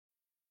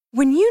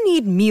When you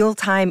need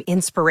mealtime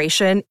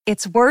inspiration,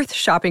 it's worth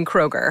shopping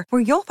Kroger,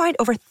 where you'll find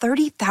over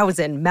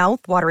 30,000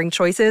 mouth-watering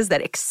choices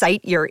that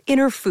excite your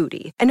inner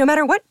foodie. And no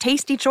matter what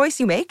tasty choice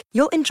you make,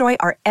 you'll enjoy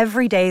our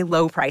everyday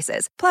low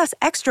prices, plus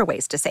extra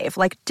ways to save,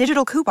 like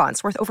digital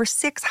coupons worth over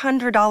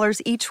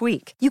 $600 each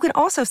week. You can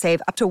also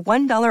save up to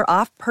 $1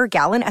 off per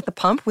gallon at the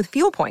pump with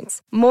fuel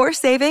points. More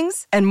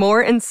savings and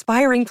more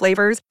inspiring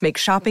flavors make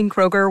shopping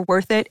Kroger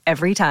worth it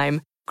every time.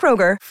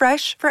 Kroger,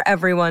 fresh for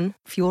everyone.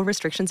 Fuel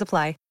restrictions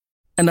apply.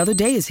 Another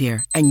day is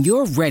here, and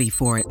you're ready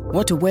for it.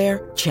 What to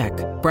wear? Check.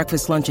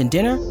 Breakfast, lunch, and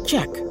dinner?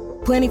 Check.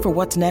 Planning for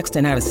what's next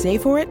and how to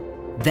save for it?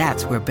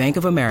 That's where Bank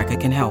of America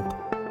can help.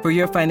 For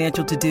your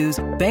financial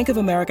to-dos, Bank of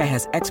America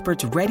has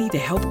experts ready to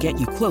help get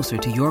you closer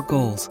to your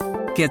goals.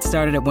 Get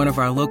started at one of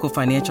our local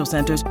financial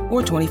centers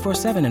or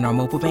 24/7 in our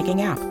mobile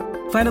banking app.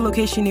 Find a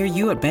location near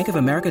you at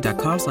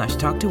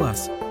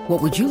bankofamerica.com/talktous.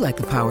 What would you like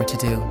the power to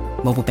do?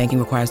 Mobile banking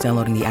requires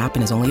downloading the app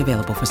and is only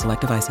available for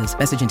select devices.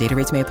 Message and data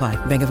rates may apply.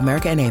 Bank of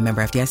America N.A.,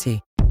 member FDIC.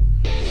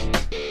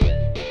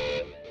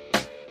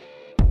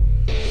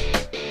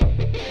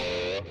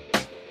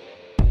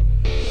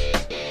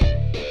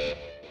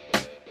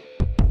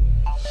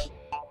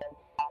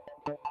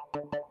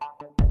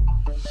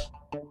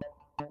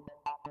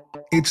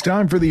 It's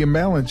time for the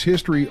Imbalanced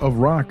History of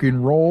Rock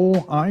and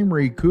Roll. I'm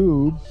Ray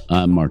Koob.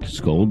 I'm Marcus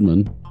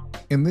Goldman.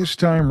 And this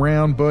time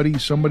round, buddy,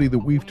 somebody that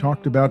we've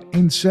talked about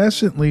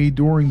incessantly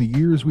during the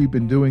years we've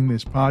been doing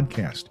this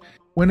podcast.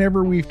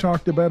 Whenever we've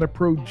talked about a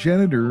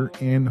progenitor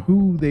and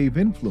who they've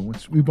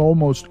influenced, we've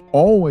almost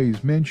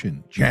always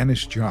mentioned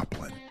Janis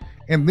Joplin.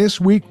 And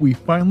this week, we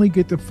finally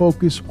get to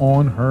focus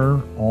on her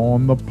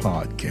on the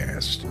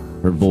podcast.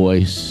 Her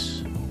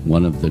voice,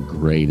 one of the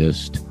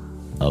greatest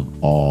of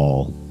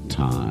all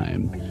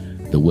time.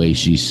 The way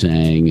she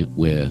sang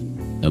with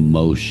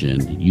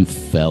emotion, you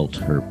felt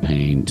her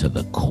pain to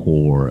the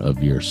core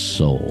of your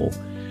soul.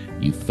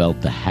 You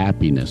felt the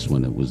happiness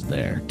when it was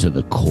there to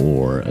the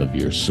core of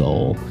your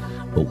soul.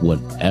 But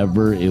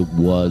whatever it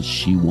was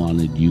she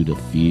wanted you to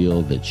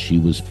feel that she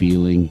was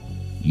feeling,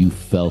 you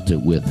felt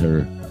it with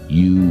her.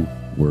 You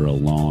were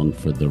along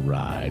for the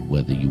ride,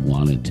 whether you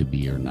wanted to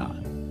be or not.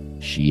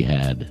 She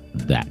had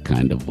that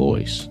kind of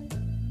voice.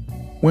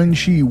 When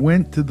she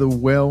went to the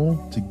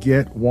well to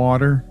get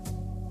water,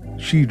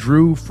 she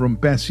drew from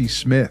Bessie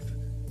Smith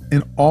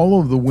and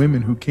all of the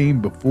women who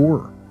came before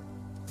her.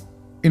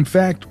 In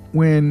fact,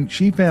 when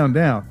she found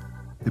out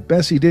that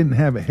Bessie didn't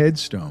have a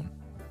headstone,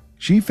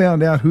 she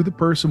found out who the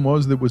person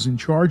was that was in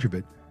charge of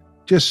it,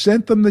 just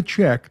sent them the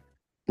check,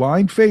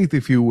 blind faith,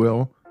 if you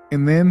will,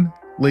 and then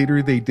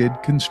later they did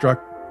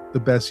construct the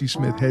Bessie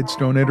Smith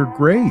headstone at her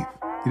grave.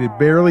 It had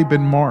barely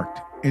been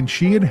marked, and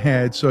she had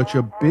had such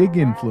a big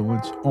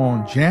influence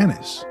on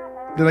Janis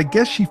that I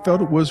guess she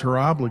felt it was her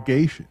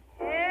obligation.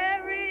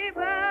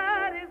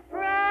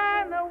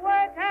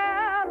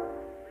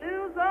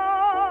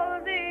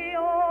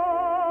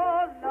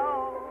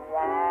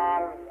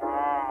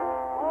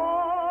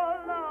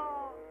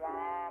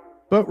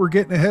 But we're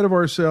getting ahead of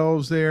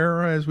ourselves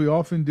there, as we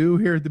often do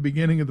here at the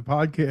beginning of the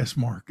podcast,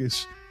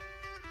 Marcus.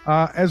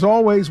 As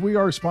always, we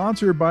are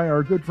sponsored by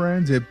our good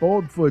friends at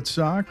Boldfoot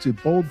Socks at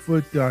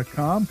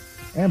boldfoot.com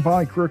and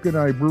by Crooked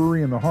Eye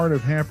Brewery in the heart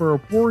of Happer,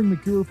 pouring the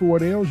cure for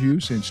what ails you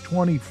since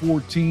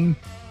 2014.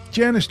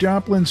 Janis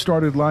Joplin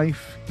started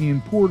life in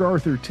Port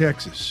Arthur,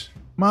 Texas.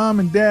 Mom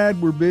and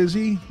Dad were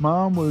busy.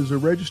 Mom was a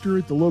registrar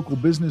at the local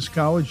business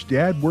college.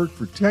 Dad worked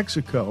for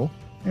Texaco,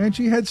 and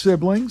she had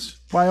siblings,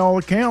 by all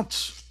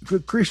accounts.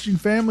 Good Christian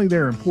family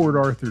there in Port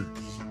Arthur.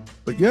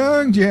 But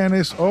young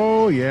Janis,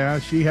 oh yeah,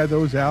 she had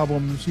those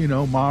albums,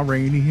 Ma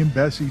Rainey and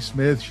Bessie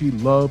Smith. She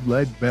loved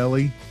Lead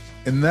Belly.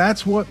 And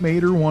that's what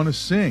made her want to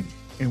sing.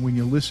 And when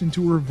you listen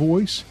to her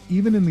voice,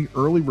 even in the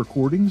early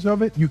recordings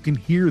of it, you can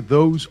hear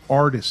those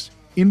artists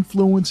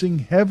influencing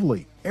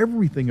heavily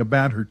everything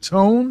about her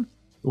tone,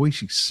 the way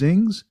she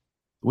sings,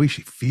 the way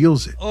she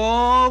feels it.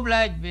 Oh,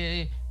 Black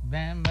Betty,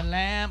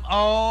 bam-ba-lam,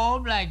 oh,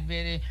 Black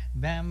Betty,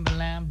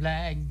 bam-ba-lam,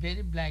 Black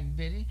Betty,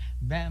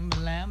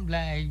 bam-ba-lam,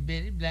 Black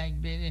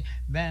Betty,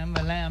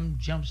 bam-ba-lam,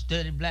 jump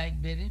steady,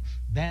 Black Betty,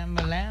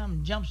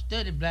 bam-ba-lam, jump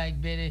steady, Black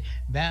Betty,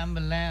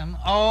 bam-ba-lam,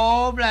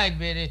 oh, Black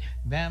Betty,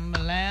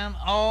 bam-ba-lam,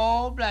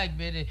 oh, Black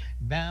Betty,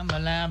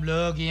 bam-ba-lam,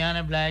 looky on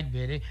the Black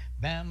Betty,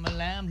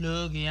 bam-ba-lam,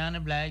 looky on the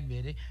Black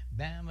Betty,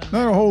 bam-ba-lam.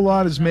 Not a whole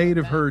lot is made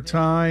of her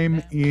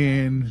time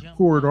in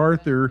Port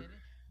Arthur.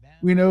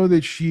 We know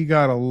that she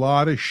got a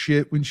lot of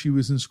shit when she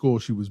was in school.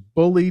 She was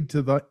bullied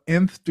to the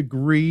nth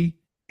degree.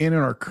 And in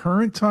our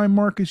current time,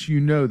 Marcus,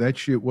 that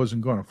shit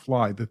wasn't going to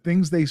fly. The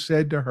things they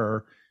said to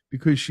her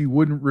because she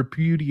wouldn't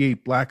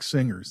repudiate black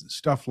singers and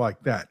stuff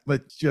like that.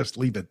 Let's just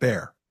leave it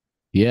there.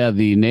 Yeah,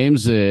 the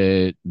names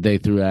that they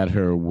threw at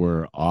her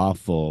were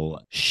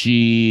awful.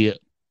 She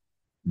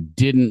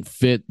didn't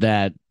fit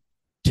that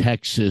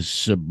Texas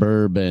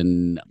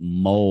suburban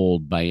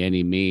mold by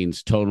any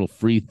means. Total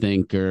free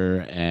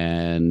thinker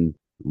and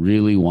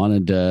really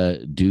wanted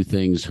to do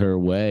things her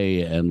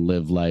way and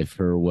live life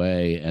her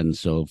way. And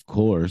so, of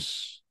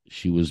course,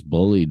 she was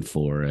bullied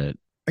for it.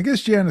 I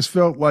guess Janis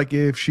felt like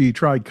if she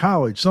tried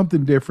college,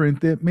 something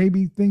different, that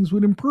maybe things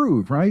would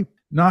improve, right?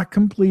 Not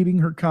completing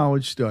her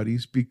college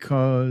studies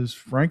because,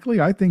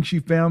 frankly, I think she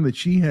found that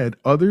she had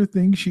other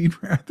things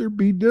she'd rather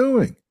be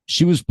doing.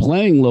 She was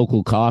playing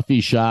local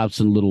coffee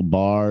shops and little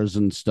bars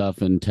and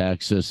stuff in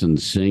Texas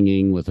and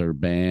singing with her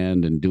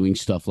band and doing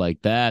stuff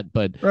like that.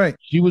 But right.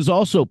 She was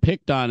also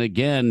picked on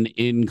again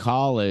in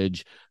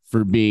college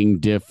for being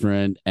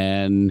different.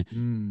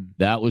 And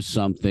that was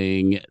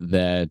something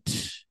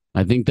that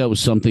I think that was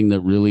something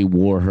that really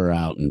wore her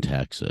out in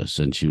Texas.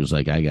 And she was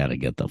like, I got to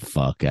get the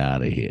fuck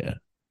out of here.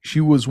 She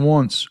was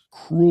once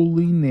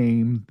cruelly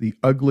named the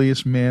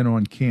ugliest man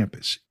on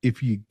campus,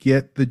 if you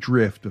get the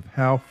drift of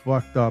how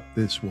fucked up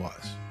this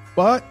was.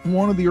 But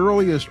one of the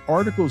earliest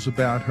articles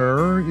about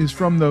her is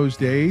from those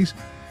days,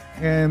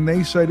 and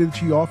they cited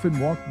she often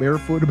walked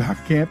barefoot about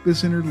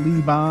campus in her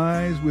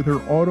Levi's with her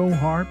auto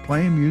harp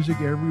playing music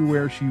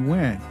everywhere she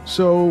went.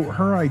 So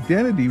her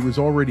identity was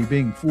already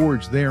being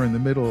forged there in the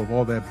middle of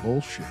all that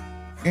bullshit.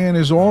 And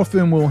as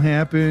often will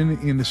happen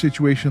in a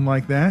situation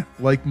like that,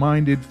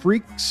 like-minded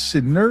freaks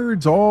and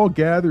nerds all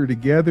gather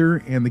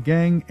together, and the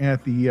gang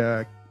at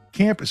the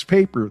campus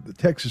paper, the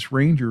Texas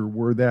Ranger,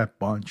 were that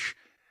bunch.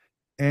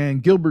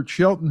 And Gilbert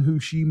Shelton, who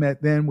she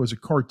met then, was a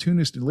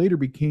cartoonist and later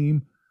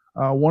became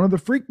one of the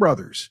Freak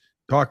Brothers.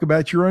 Talk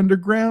about your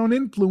underground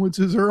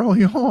influences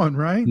early on,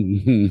 right?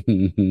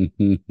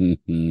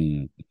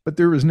 But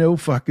there was no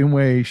fucking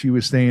way she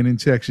was staying in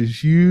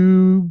Texas.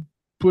 You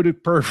put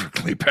it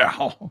perfectly,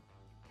 pal.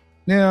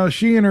 Now,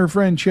 she and her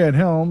friend Chet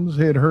Helms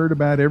had heard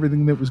about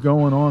everything that was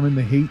going on in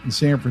the hate in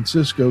San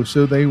Francisco,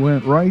 so they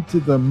went right to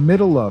the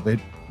middle of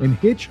it and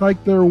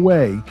hitchhiked their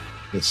way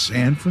to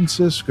San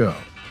Francisco.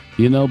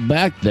 You know,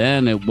 back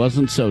then it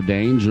wasn't so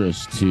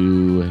dangerous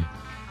to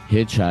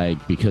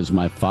hitchhike because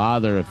my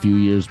father, a few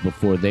years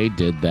before they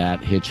did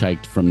that,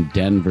 hitchhiked from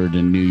Denver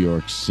to New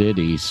York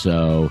City.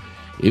 So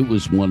it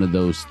was one of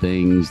those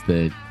things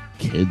that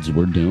kids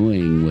were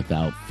doing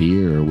without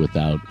fear,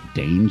 without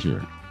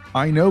danger.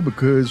 I know,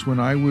 because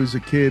when I was a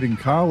kid in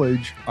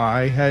college,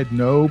 I had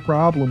no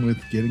problem with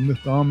getting the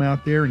thumb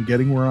out there and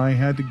getting where I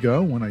had to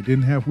go when I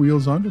didn't have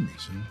wheels under me.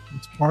 So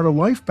it's part of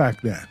life back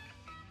then.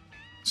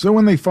 So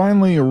when they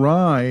finally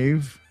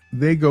arrive,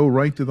 they go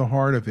right to the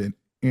heart of it.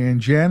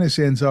 And Janis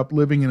ends up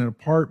living in an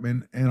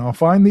apartment, and I'll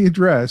find the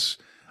address,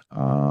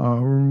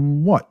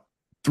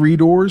 3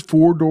 doors,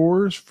 4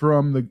 doors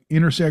from the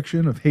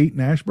intersection of Haight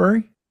and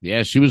Ashbury?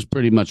 Yeah, she was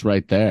pretty much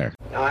right there.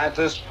 Now, at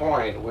this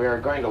point,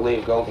 we're going to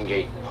leave Golden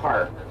Gate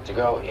Park to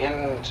go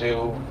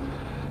into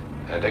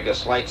and take a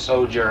slight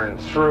sojourn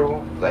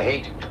through the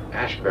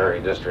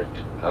Haight-Ashbury district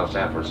of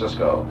San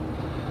Francisco.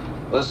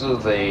 This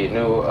is the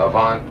new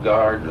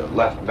avant-garde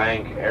left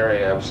bank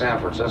area of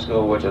San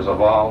Francisco, which has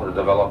evolved or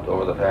developed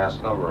over the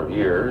past number of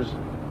years.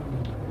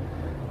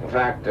 In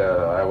fact,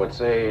 I would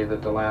say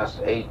that the last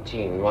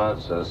 18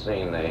 months has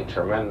seen a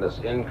tremendous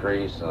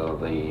increase of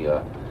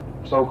the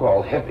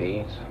so-called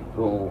hippies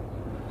who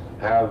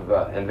have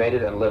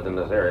invaded and lived in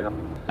this area.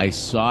 I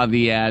saw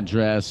the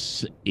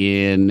address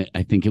in,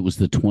 I think it was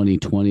the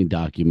 2020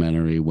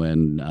 documentary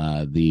when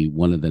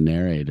one of the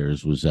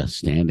narrators was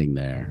standing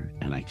there,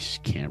 and I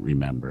just can't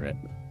remember it.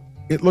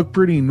 It looked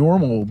pretty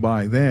normal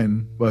by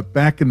then, but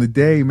back in the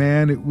day,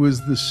 man, it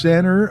was the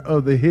center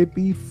of the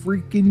hippie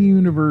freaking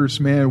universe,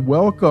 man.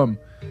 Welcome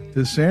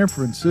to San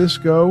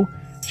Francisco.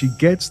 She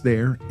gets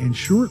there, and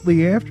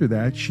shortly after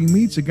that, she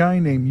meets a guy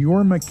named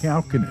Jorma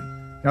Kaukonen.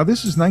 Now,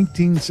 this is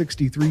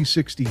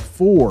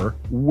 1963-64,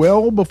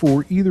 well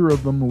before either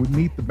of them would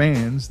meet the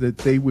bands that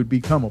they would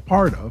become a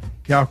part of,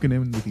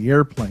 Kaukonen with the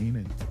Airplane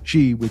and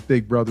she with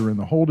Big Brother and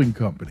the Holding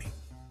Company.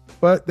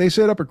 But they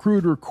set up a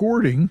crude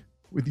recording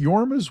with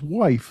Jorma's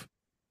wife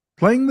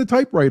playing the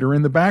typewriter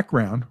in the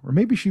background, or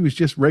maybe she was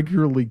just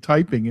regularly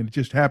typing and it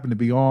just happened to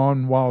be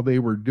on while they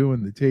were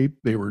doing the tape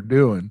they were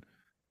doing.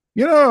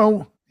 You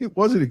know, it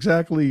wasn't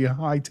exactly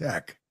high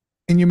tech.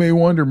 And you may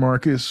wonder,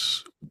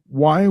 Marcus,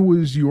 why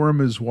was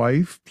Jorma's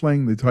wife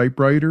playing the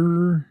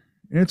typewriter?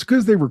 And it's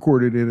because they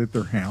recorded it at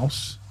their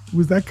house. It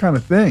was that kind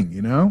of thing,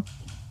 you know?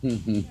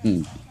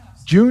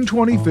 June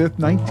 25th,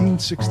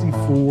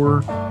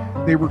 1964,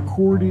 they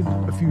recorded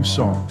a few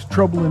songs.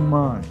 Trouble in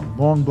Mind,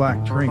 Long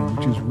Black Train,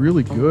 which is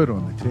really good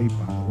on the tape,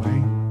 by the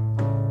way.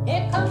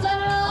 Here comes a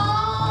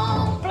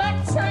long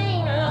black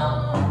train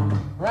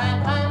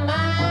right by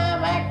my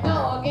back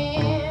door again.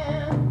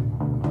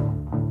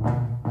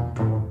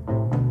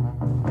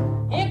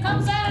 Here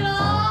comes that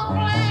long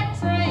black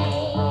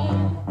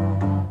train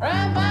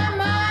right by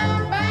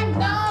my back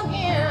door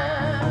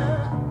again.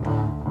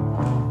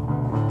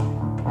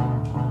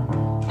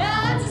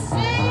 Now it's the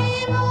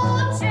same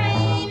old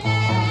train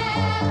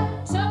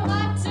now, so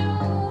my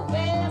two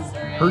best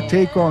friends. Her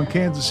take on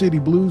Kansas City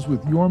Blues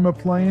with Jorma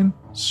playing,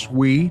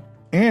 sweet.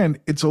 And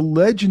it's a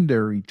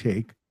legendary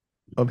take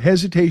of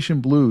Hesitation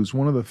Blues,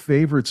 one of the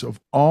favorites of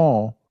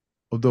all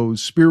of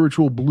those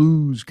spiritual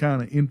blues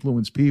kind of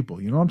influenced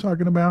people. You know what I'm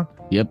talking about?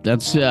 Yep,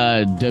 that's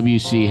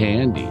W.C.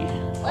 Handy.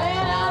 Well,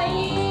 out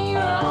here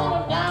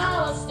on the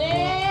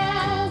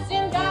downstairs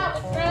in God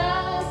we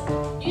trust,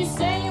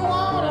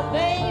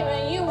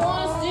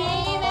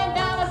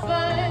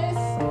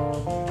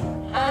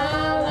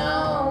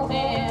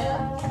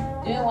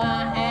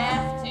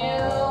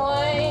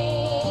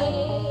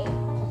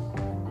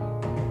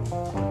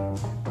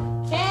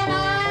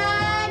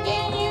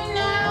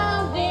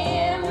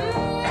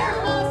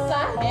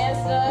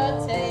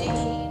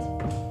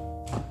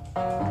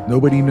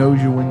 Nobody knows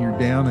you when you're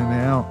down and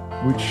out,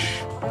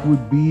 which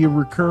would be a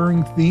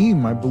recurring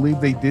theme. I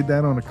believe they did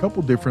that on a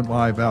couple different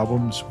live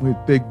albums with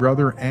Big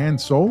Brother and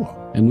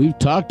solo. And we've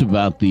talked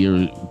about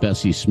the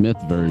Bessie Smith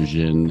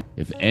version.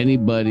 If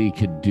anybody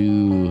could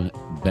do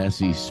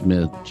Bessie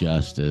Smith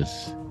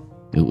justice,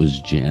 it was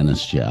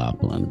Janis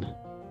Joplin.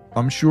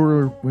 I'm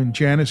sure when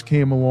Janis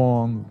came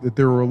along that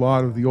there were a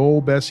lot of the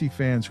old Bessie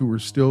fans who were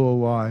still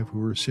alive who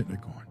were sitting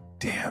there going,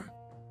 damn,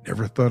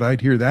 never thought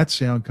I'd hear that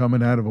sound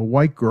coming out of a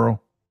white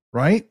girl,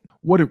 right?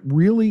 What it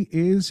really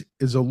is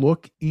a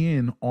look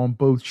in on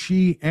both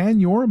she and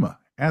Yorma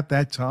at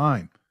that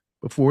time,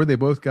 before they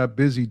both got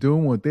busy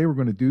doing what they were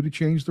going to do to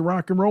change the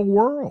rock and roll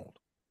world.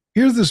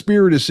 Here's the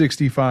spirit of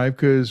 65,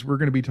 because we're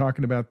going to be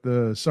talking about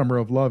the Summer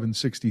of Love in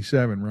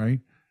 67, right?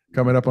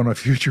 Coming up on a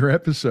future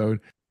episode.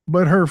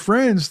 But her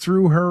friends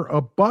threw her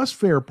a bus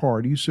fare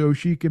party so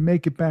she could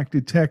make it back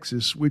to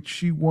Texas, which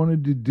she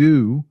wanted to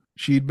do.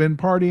 She'd been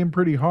partying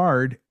pretty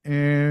hard,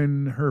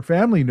 and her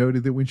family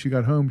noted that when she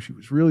got home, she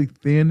was really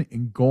thin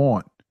and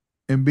gaunt.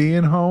 And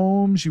being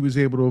home, she was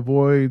able to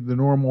avoid the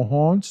normal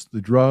haunts,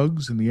 the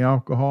drugs and the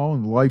alcohol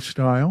and the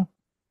lifestyle.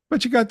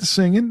 But you got to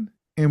singing,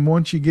 and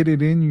once you get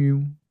it in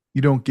you,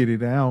 you don't get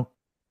it out.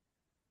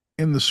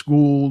 In the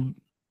school,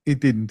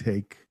 it didn't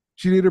take.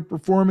 She did a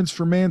performance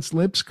for Mance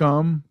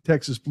Lipscomb,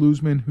 Texas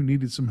bluesman who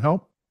needed some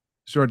help.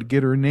 Started to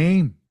get her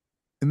name.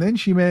 And then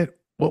she met,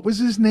 what was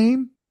his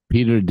name?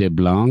 Peter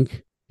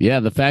DeBlanc. Yeah,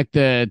 the fact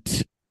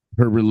that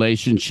her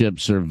relationship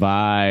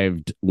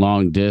survived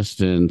long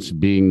distance,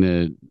 being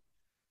that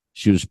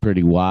she was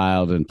pretty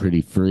wild and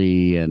pretty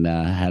free and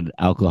had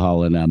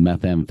alcohol and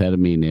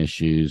methamphetamine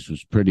issues,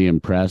 was pretty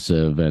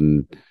impressive.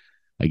 And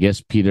I guess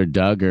Peter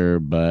dug her,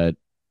 but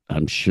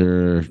I'm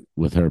sure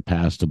with her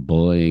past of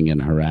bullying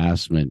and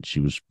harassment, she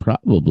was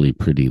probably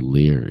pretty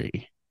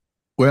leery.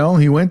 Well,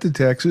 he went to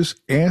Texas,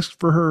 asked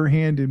for her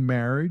hand in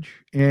marriage,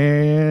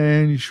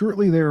 and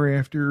shortly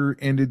thereafter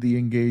ended the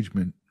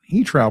engagement.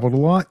 He traveled a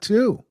lot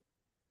too.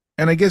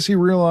 And I guess he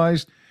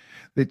realized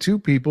that two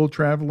people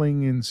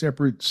traveling in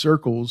separate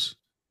circles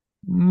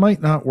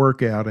might not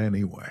work out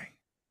anyway.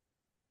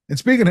 And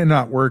speaking of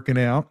not working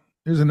out,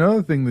 there's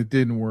another thing that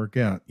didn't work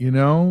out,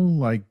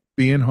 like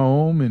being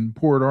home in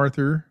Port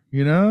Arthur,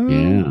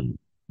 Yeah.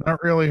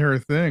 Not really her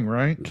thing,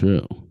 right?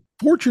 True.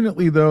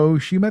 Fortunately, though,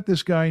 she met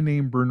this guy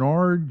named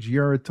Bernard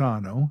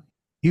Giarratano.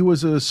 He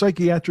was a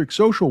psychiatric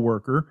social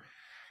worker,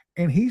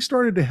 and he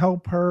started to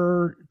help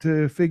her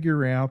to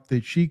figure out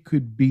that she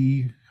could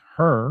be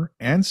her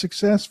and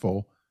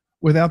successful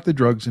without the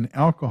drugs and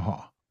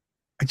alcohol.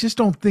 I just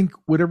don't think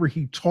whatever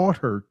he taught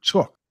her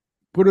took.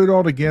 Put it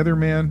all together,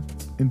 man,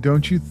 and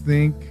don't you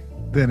think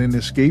that an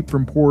escape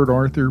from Port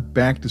Arthur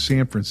back to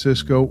San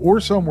Francisco or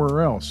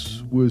somewhere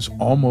else was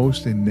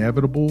almost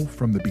inevitable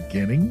from the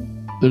beginning?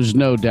 There's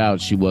no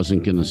doubt she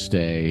wasn't going to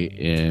stay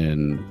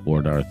in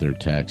Port Arthur,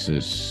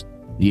 Texas.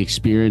 The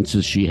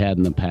experiences she had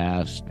in the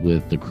past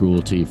with the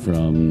cruelty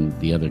from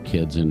the other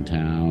kids in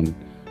town,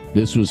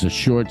 this was a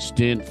short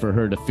stint for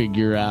her to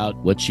figure out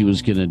what she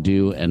was going to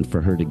do and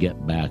for her to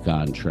get back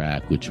on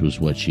track, which was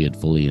what she had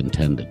fully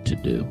intended to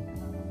do.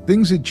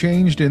 Things had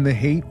changed in the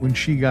hate when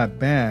she got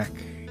back,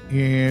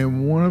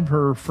 and one of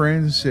her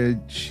friends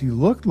said she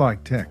looked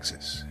like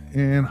Texas.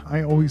 And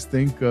I always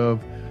think of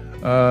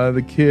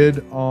the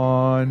kid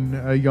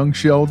on Young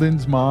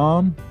Sheldon's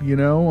mom,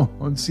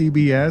 on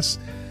CBS,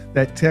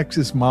 that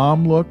Texas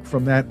mom look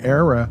from that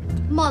era.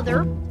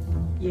 Mother,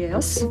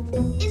 Yes?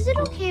 is it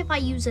okay if I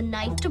use a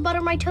knife to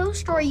butter my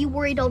toast, or are you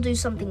worried I'll do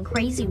something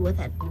crazy with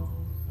it?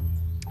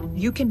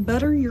 You can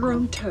butter your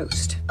own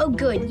toast. Oh,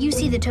 good. You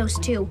see the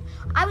toast, too.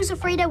 I was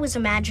afraid I was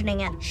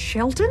imagining it.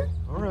 Shelton?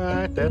 All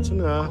right, that's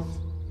enough.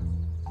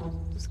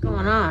 What's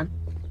going on?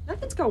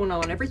 Nothing's going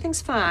on.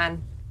 Everything's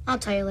fine. I'll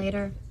tell you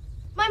later.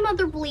 My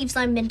mother believes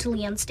I'm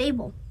mentally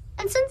unstable.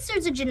 And since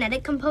there's a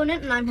genetic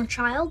component and I'm her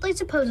child, I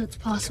suppose it's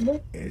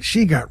possible.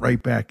 She got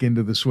right back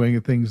into the swing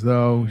of things,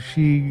 though.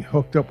 She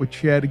hooked up with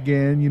Chet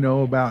again,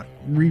 about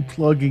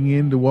replugging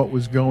into what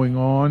was going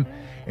on.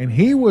 And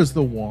he was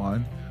the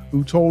one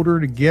who told her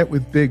to get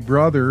with Big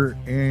Brother,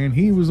 and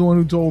he was the one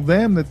who told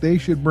them that they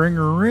should bring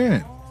her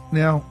in.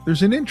 Now,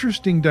 there's an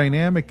interesting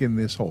dynamic in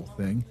this whole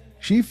thing.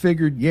 She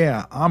figured,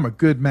 yeah, I'm a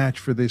good match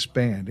for this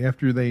band.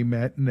 After they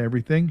met and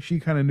everything, she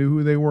kind of knew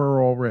who they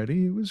were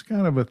already. It was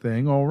kind of a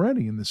thing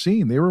already in the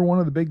scene. They were one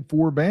of the big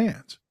four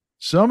bands.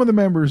 Some of the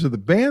members of the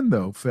band,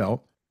 though,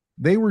 felt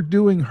they were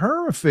doing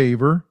her a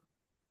favor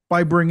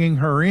by bringing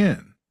her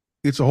in.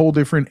 It's a whole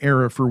different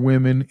era for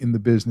women in the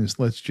business,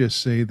 let's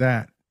just say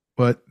that.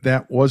 But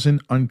that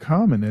wasn't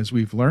uncommon, as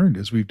we've learned,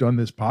 as we've done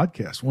this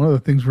podcast. One of the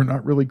things we're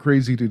not really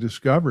crazy to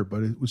discover,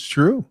 but it was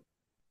true.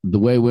 The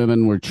way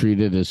women were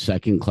treated as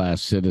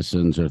second-class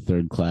citizens or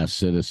third-class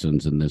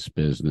citizens in this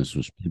business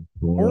was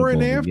horrible. Or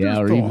an afterthought. Yeah,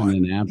 or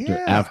even an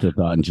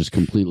afterthought and just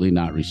completely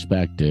not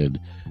respected.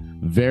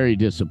 Very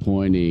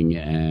disappointing.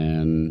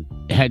 And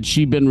had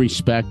she been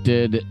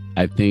respected,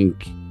 I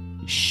think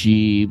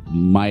she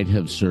might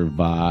have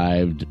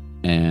survived,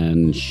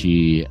 and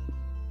she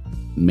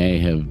may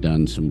have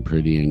done some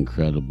pretty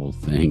incredible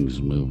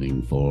things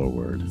moving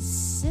forward.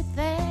 Sit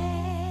there,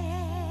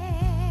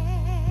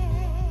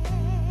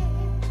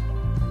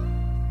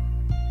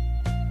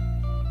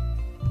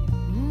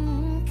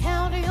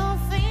 count your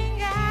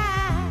fingers.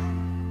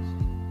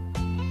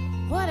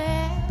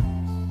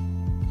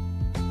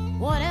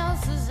 What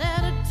else is there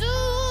to do?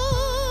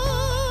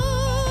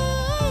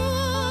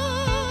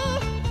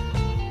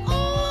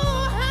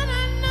 Oh, and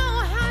I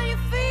know how you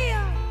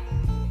feel.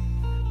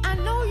 I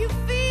know you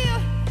feel,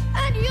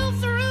 and you're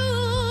through.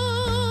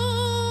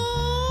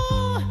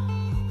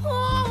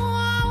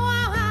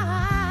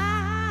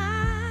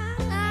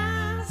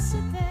 I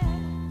sit there,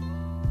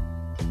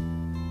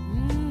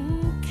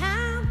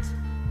 count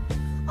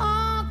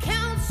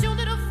your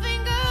little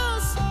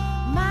fingers,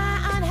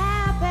 my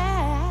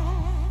unhappy,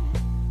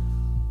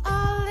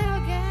 little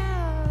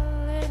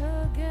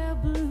girl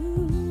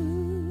blue.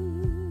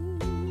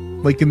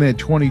 Like in that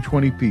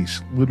 2020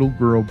 piece, Little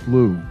Girl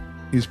Blue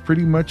is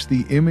pretty much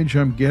the image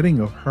I'm getting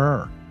of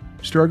her,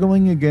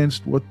 struggling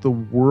against what the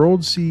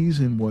world sees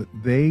and what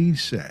they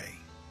say.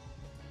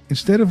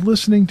 Instead of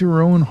listening to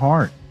her own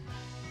heart,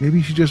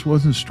 maybe she just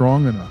wasn't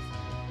strong enough,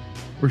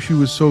 or she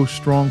was so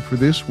strong for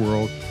this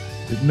world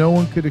that no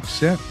one could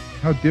accept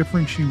how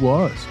different she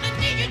was. I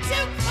need you to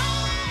come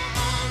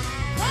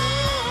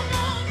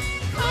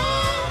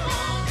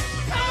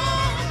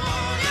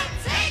on,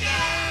 and take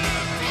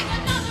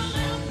another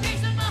little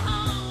piece of my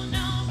heart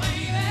now,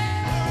 baby.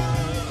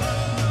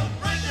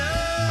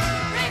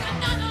 Break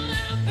another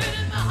little bit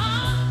of my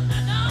heart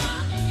now,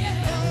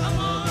 yeah, come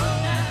on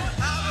now.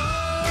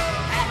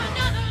 Have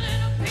another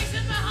little piece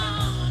of my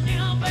heart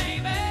now,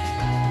 baby.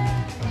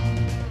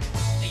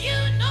 You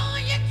know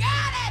you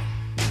got it.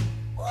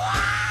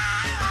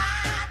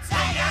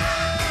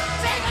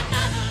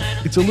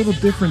 It's a little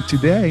different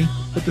today,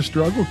 but the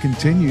struggle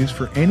continues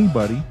for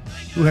anybody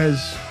who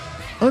has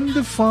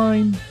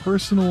undefined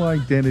personal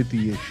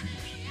identity issues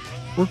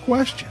or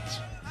questions.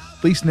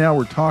 At least now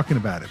we're talking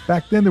about it.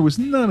 Back then, there was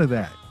none of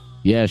that.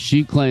 Yeah,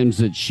 she claims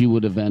that she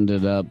would have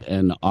ended up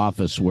an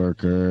office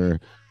worker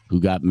who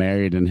got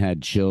married and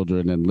had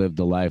children and lived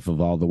the life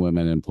of all the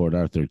women in Port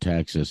Arthur,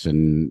 Texas,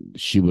 and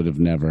she would have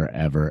never,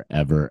 ever,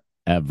 ever,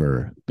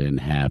 ever been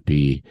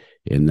happy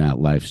in that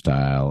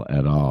lifestyle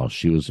at all.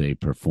 She was a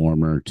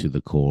performer to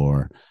the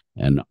core,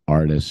 an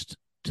artist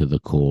to the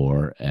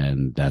core,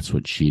 and that's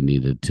what she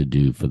needed to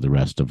do for the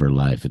rest of her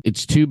life.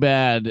 It's too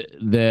bad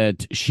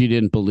that she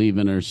didn't believe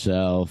in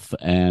herself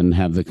and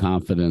have the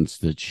confidence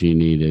that she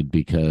needed,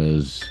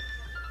 because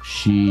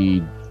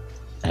she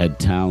had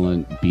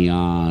talent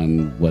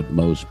beyond what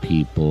most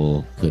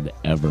people could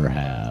ever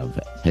have.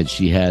 Had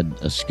she had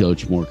a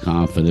scotch more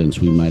confidence,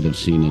 we might have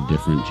seen a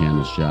different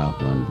Janis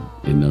Joplin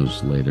in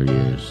those later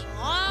years.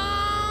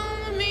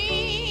 Oh,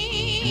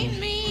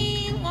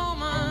 mean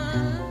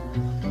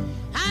woman.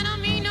 I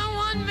don't mean no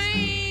one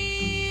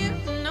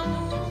mean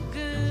no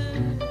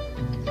good.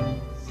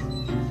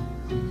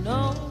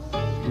 No.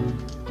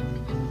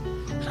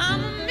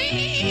 I'm a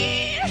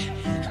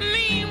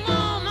mean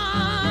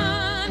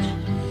woman.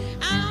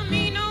 I don't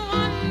mean no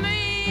one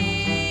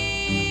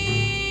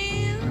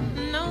mean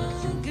no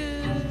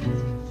good.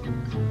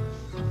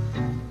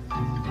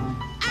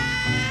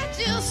 I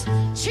just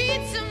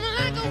treat him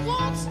like I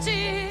want to.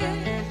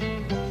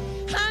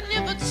 I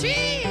never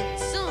treat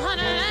someone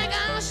like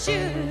I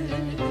should.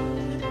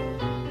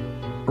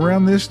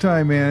 Around this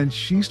time, man,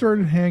 she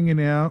started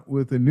hanging out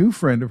with a new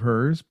friend of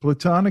hers,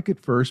 platonic at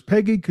first,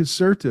 Peggy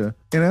Caserta,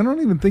 and I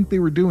don't even think they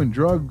were doing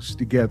drugs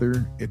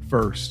together at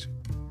first.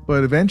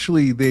 But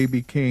eventually they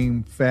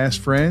became fast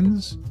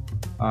friends.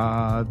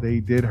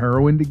 They did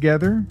heroin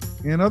together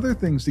and other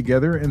things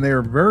together, and they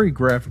are very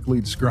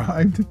graphically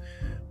described.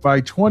 By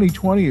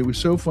 2020, it was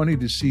so funny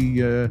to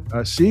see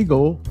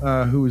Siegel,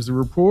 who was the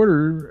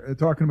reporter,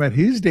 talking about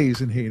his days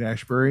in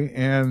Haight-Ashbury,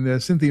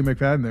 and Cynthia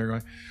McFadden there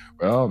going,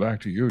 well,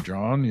 back to you,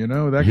 John. You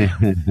know,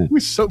 that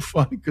was so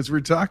funny because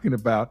we're talking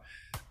about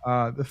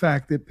the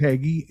fact that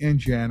Peggy and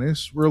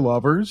Janis were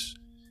lovers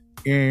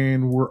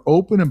and were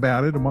open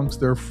about it amongst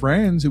their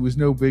friends. It was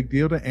no big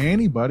deal to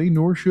anybody,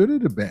 nor should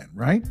it have been,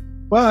 right?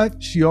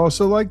 But she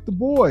also liked the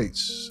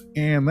boys.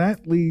 And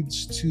that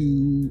leads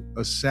to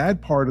a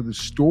sad part of the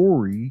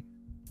story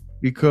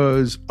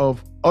because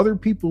of other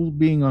people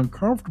being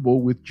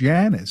uncomfortable with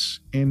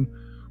Janis and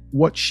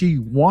what she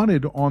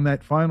wanted on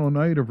that final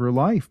night of her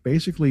life.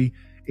 Basically,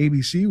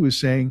 ABC was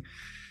saying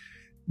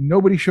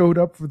nobody showed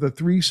up for the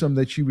threesome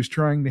that she was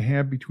trying to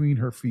have between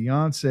her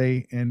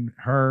fiance and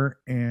her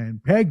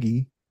and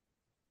Peggy,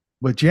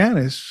 but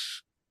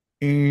Janis,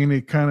 and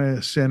it kind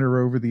of sent her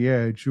over the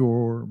edge,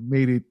 or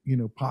made it,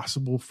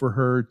 possible for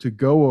her to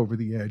go over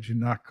the edge and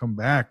not come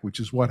back, which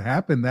is what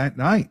happened that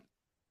night,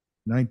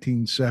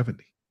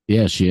 1970.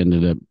 Yeah, she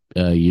ended up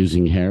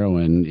injecting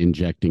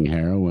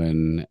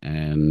heroin,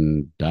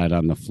 and died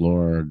on the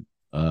floor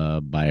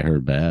by her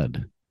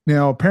bed.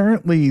 Now,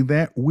 apparently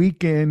that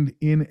weekend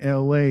in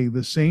LA,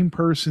 the same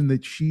person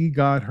that she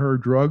got her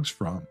drugs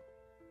from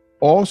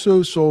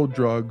also sold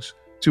drugs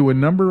to a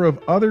number of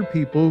other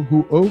people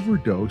who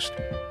overdosed,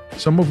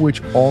 some of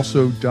which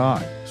also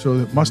died. So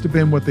it must have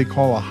been what they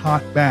call a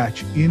hot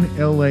batch in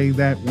LA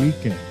that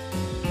weekend.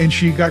 And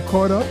she got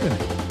caught up in it.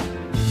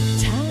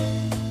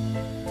 Time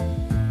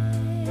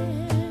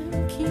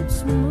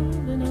keeps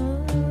moving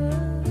on.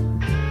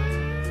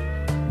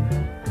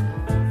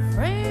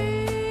 Friends,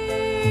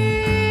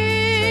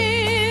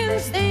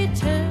 they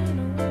turn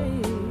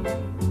away.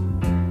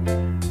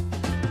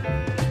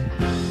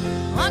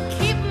 I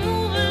keep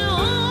moving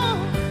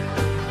on,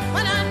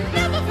 but I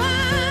never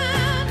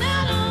find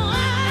out why.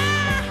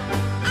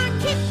 I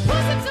keep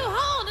pushing too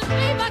hard, and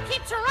babe, I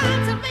keep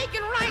trying to make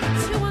it right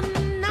to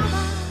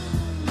another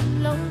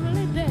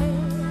lonely day.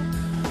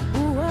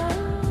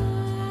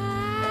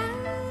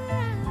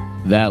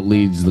 That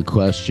leads the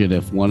question,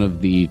 if one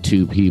of the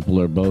two people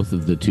or both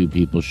of the two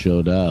people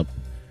showed up,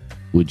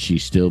 would she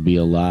still be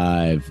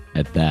alive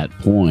at that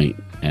point?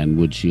 And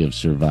would she have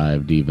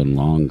survived even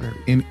longer?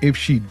 And if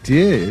she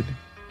did,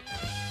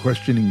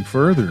 questioning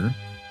further,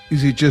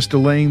 is it just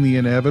delaying the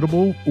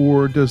inevitable,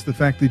 or does the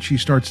fact that she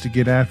starts to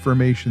get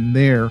affirmation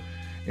there,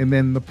 and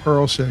then the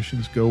Pearl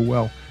sessions go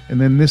well,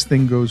 and then this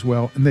thing goes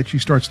well, and that she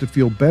starts to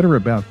feel better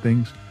about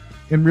things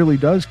and really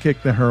does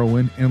kick the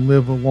heroin and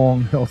live a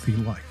long, healthy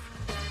life?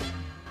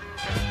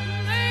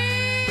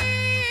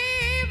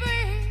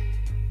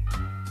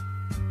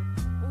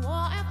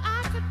 Well, if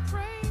I could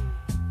pray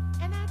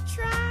and I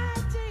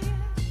tried to,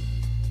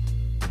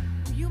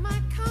 you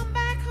might come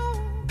back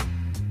home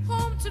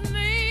to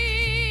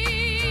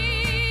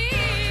me.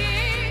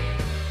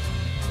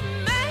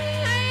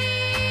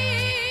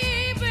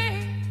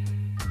 Maybe.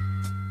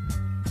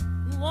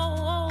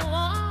 Whoa.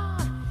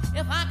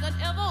 If I could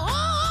ever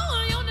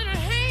hold your little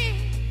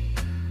hand,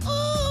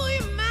 ooh,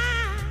 you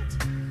might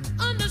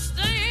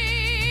understand.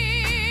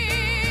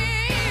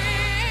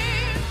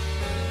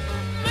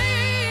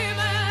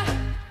 Maybe.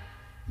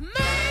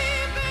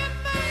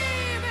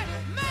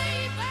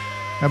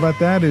 How about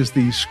that as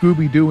the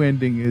Scooby-Doo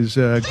ending, as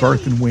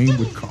Garth and Wayne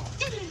would call it?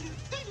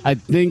 I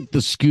think the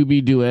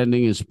Scooby-Doo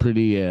ending is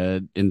pretty,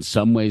 in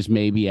some ways,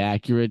 maybe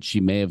accurate.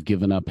 She may have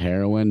given up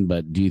heroin,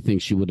 but do you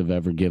think she would have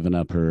ever given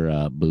up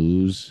her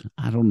booze?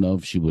 I don't know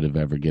if she would have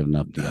ever given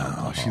up the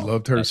alcohol. Oh, she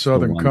loved her That's the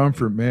Southern one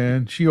Comfort, thing.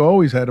 man. She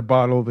always had a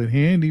bottle of it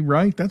handy,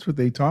 right? That's what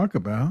they talk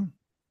about.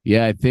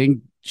 Yeah, I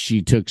think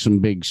she took some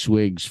big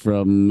swigs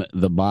from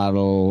the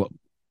bottle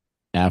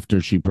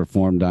after she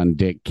performed on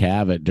Dick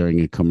Cavett during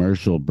a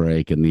commercial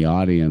break, and the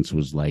audience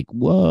was like,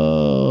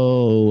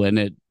 whoa.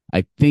 And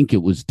I think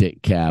it was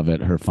Dick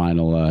Cavett, her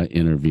final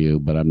interview,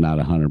 but I'm not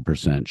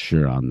 100%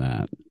 sure on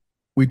that.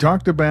 We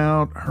talked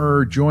about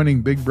her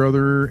joining Big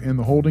Brother and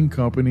the holding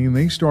company, and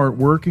they start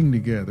working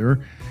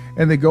together,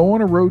 and they go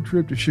on a road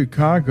trip to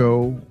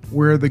Chicago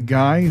where the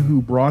guy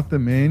who brought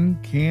them in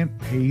can't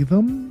pay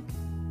them,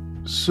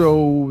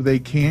 so they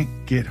can't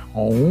get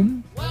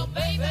home. Well,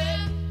 baby,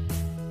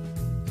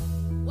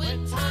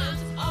 when times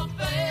are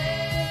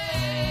bad,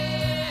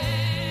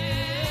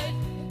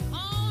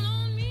 call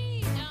on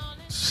me,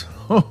 darling.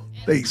 So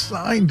they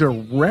signed a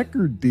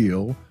record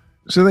deal.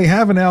 So they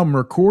have an album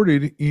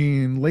recorded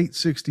in late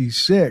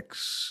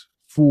 66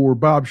 for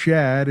Bob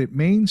Shad at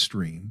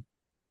Mainstream.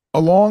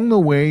 Along the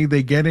way,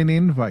 they get an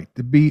invite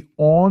to be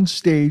on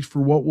stage for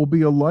what will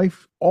be a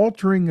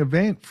life-altering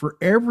event for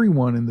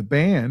everyone in the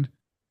band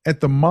at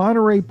the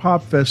Monterey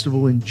Pop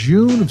Festival in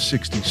June of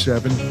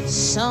 67.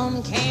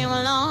 Some came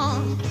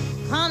along,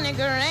 honey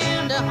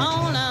grand to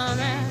hold on,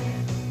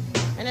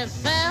 and it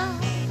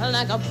felt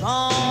like a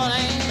ball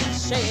and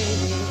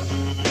chain.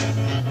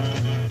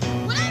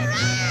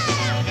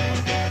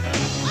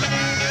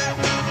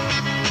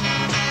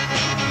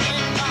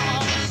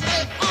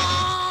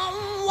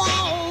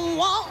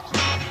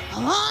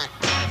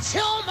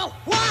 Tell me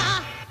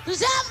why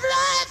does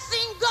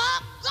everything go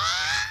wrong?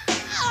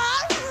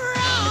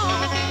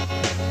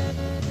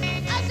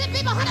 I said,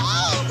 people, honey,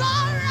 all go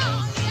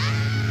wrong, yeah.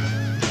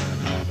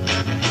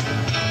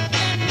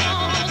 And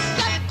all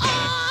said,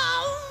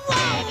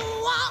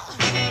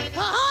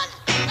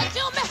 honey,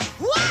 tell me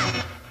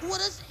why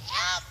does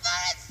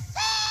everything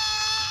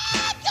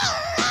go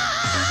wrong?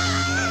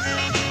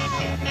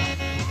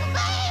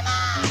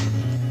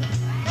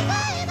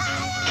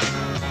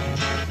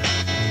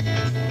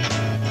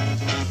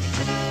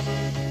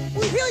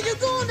 We hear you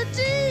going to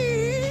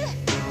tea,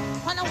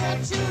 and I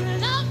want to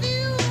love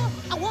you.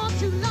 I want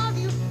to love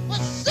you for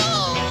so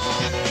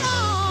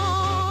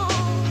long.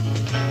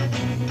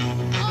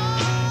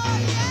 Oh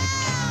yeah.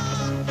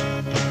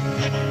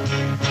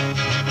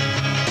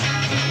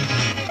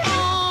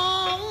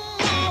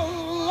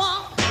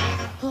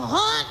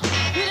 Honey,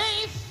 it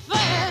ain't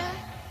fair.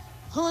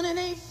 Honey, it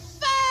ain't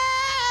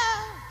fair.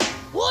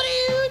 What do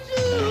you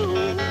do?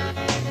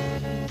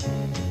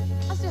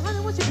 I said, honey,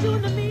 what you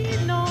doing to me?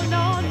 No.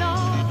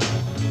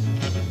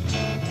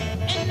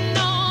 And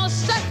no,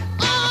 said,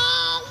 honey,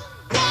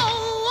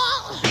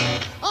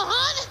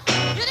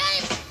 it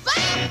ain't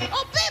fair.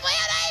 Oh, baby,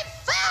 it ain't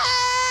fair.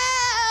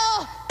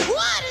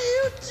 What do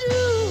you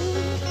do?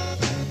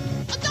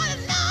 I said,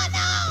 no.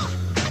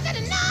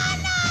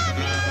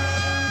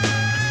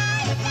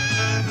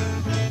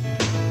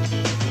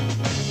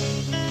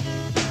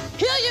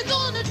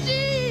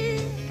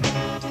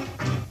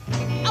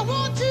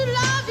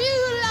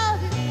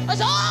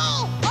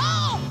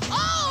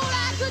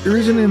 There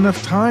isn't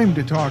enough time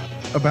to talk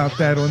about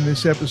that on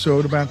this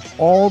episode, about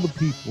all the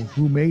people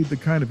who made the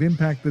kind of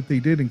impact that they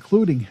did,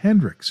 including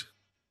Hendrix.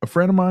 A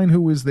friend of mine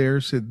who was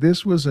there said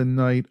this was a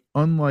night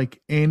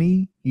unlike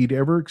any he'd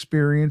ever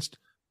experienced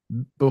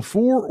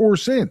before or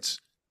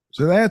since.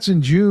 So that's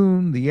in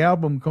June. The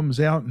album comes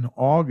out in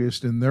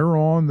August, and they're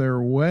on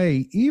their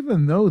way,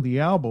 even though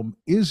the album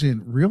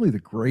isn't really the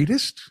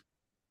greatest.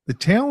 The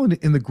talent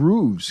in the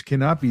grooves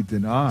cannot be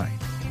denied.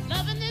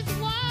 Loving this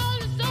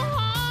world is so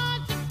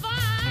hard to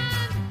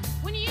find.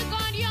 When you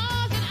got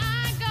yours and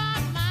I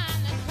got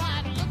mine, that's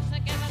why it looks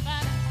like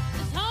everybody,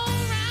 this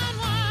whole round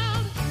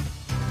world,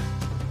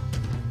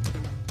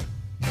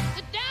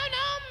 they're down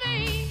on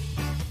me,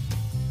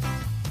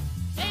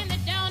 saying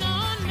they're down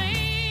on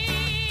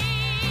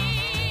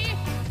me,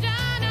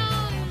 down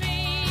on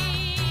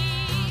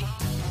me.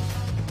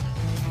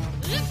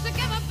 Looks like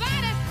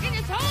everybody in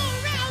this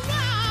whole round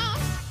world.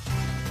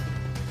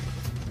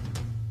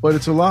 But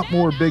it's a lot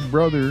more Big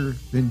Brother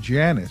than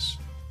Janis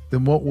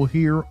than what we'll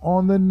hear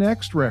on the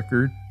next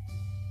record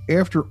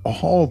after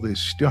all this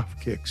stuff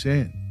kicks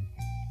in.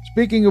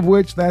 Speaking of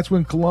which, that's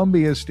when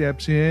Columbia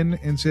steps in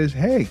and says,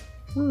 hey,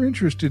 we're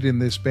interested in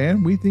this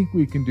band. We think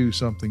we can do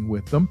something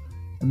with them.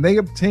 And they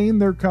obtain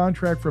their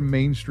contract from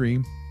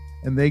Mainstream,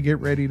 and they get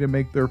ready to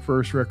make their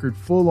first record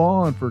full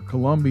on for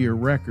Columbia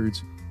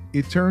Records.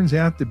 It turns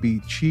out to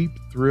be Cheap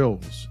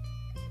Thrills.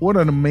 What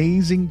an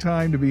amazing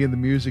time to be in the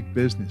music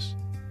business.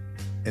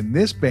 And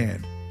this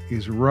band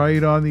is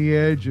right on the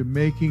edge of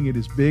making it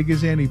as big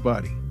as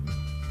anybody.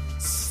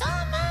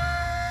 Summertime,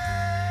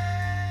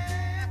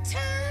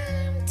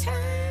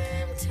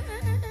 time,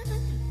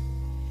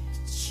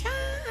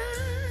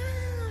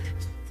 child,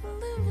 the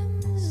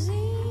living's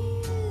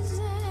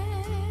easy.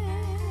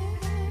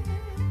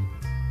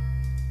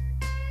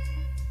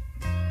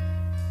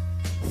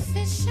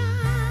 Fish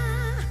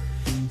are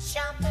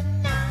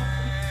jumping out.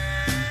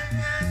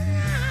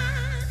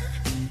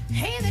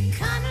 Hey, the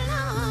cotton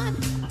Lord,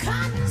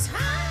 cotton's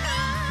high.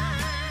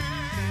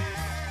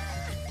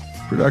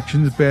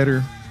 Production's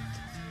better.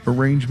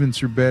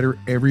 Arrangements are better.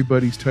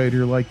 Everybody's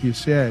tighter, like you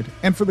said.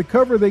 And for the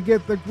cover, they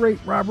get the great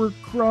Robert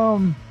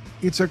Crumb.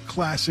 It's a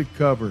classic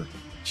cover,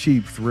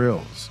 Cheap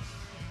Thrills.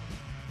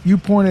 You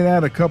pointed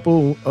out a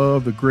couple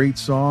of the great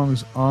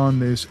songs on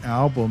this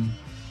album.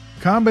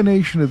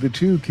 Combination of the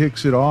two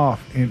kicks it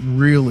off and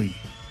really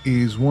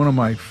is one of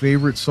my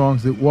favorite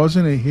songs that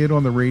wasn't a hit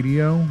on the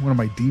radio. One of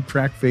my deep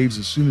track faves.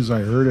 As soon as I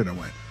heard it, I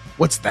went,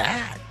 what's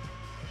that?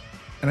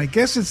 And I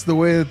guess it's the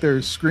way that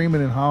they're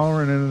screaming and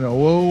hollering and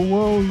whoa,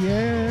 whoa,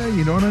 yeah,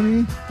 you know what I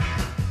mean?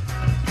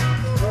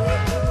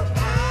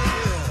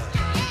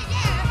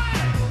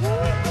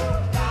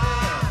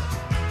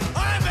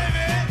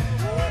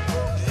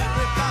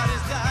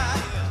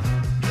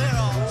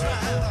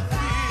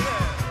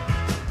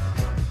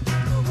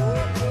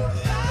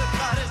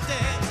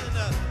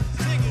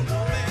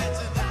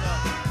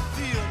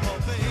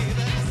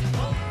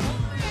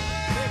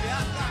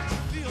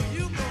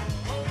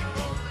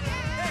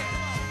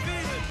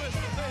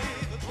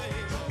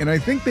 And I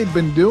think they've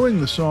been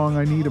doing the song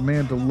I Need a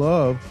Man to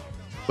Love,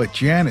 but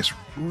Janis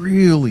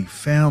really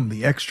found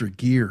the extra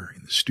gear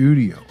in the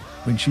studio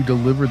when she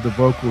delivered the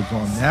vocals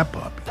on that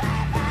puppy.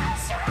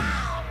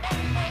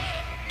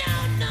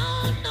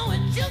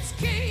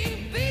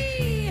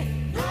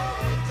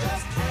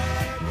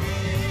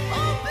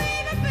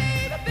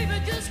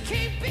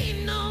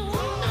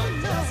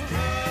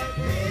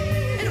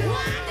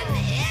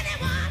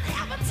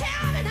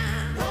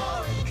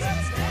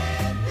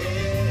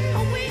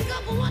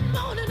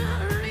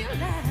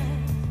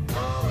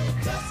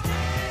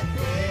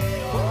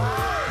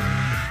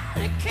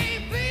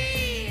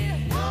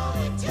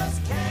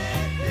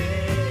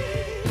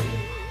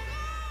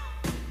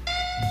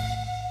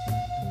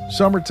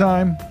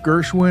 Summertime,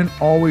 Gershwin,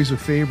 always a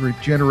favorite,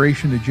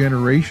 generation to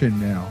generation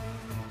now.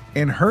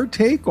 And her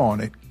take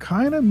on it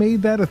kind of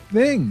made that a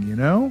thing, you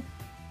know?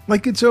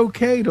 Like it's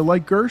okay to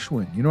like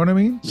Gershwin, you know what I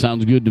mean?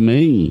 Sounds good to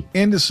me.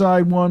 And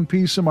Side One,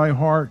 Piece of My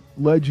Heart,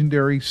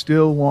 legendary,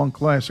 still on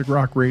classic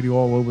rock radio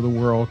all over the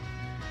world.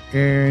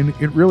 And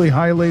it really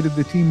highlighted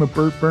the team of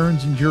Burt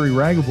Burns and Jerry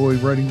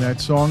Ragavoy writing that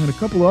song and a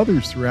couple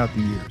others throughout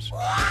the years.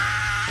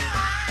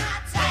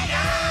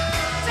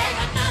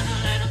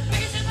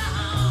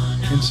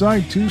 And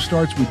side two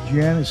starts with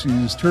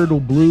Janis's Turtle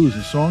Blues,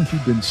 a song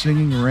she'd been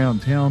singing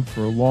around town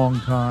for a long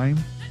time.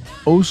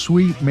 Oh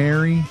Sweet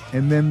Mary,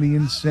 and then The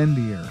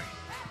Incendiary,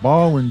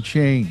 Ball and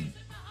Chain.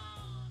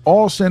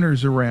 All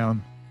centers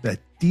around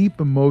that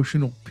deep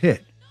emotional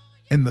pit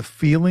and the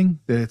feeling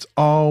that it's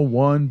all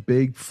one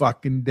big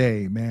fucking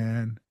day,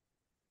 man.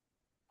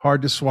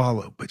 Hard to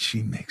swallow, but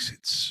she makes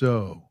it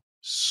so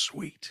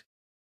sweet.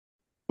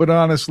 But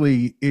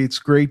honestly, it's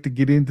great to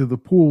get into the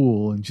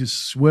pool and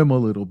just swim a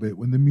little bit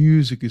when the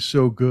music is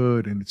so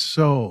good and it's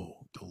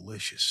so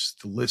delicious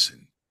to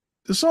listen.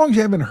 The songs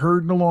you haven't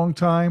heard in a long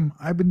time,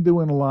 I've been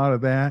doing a lot of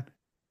that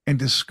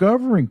and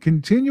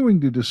continuing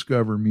to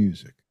discover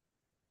music.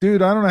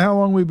 Dude, I don't know how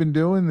long we've been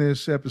doing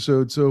this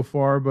episode so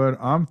far, but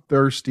I'm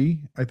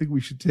thirsty. I think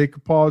we should take a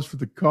pause for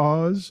the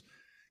cause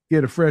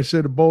get a fresh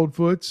set of bold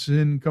foots,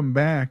 and come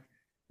back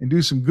and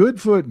do some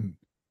good footing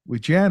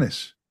with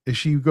Janis as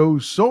she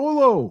goes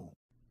solo.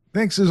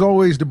 Thanks as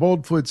always to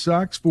Boldfoot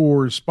Socks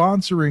for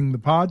sponsoring the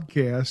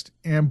podcast.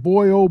 And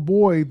boy, oh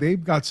boy,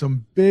 they've got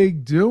some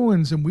big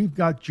doings, and we've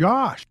got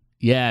Josh.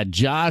 Yeah,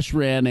 Josh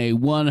ran a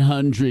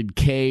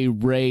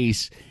 100K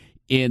race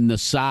in the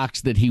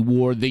socks that he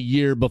wore the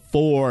year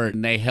before,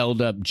 and they held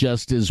up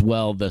just as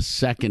well the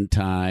second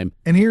time.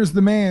 And here's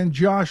the man,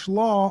 Josh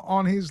Law,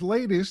 on his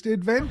latest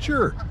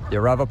adventure.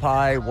 The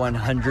Ravapai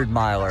 100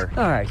 miler.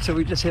 All right, so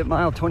we just hit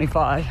mile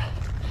 25,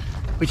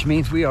 which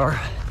means we are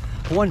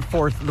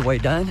 1/4 of the way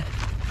done.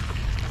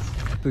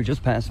 We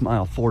just passed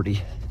mile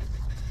 40.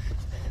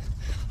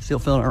 Still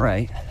feeling all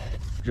right.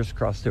 Just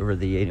crossed over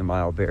the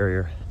 80-mile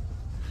barrier.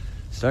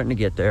 Starting to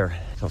get there.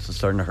 It's also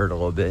starting to hurt a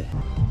little bit.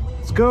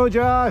 Let's go,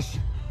 Josh.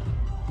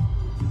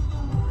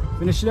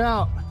 Finish it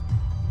out.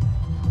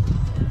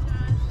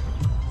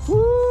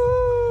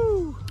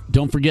 Woo!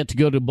 Don't forget to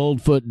go to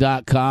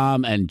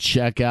boldfoot.com and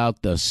check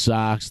out the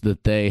socks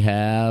that they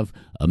have.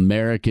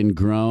 American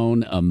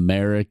grown,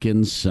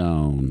 American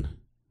sewn.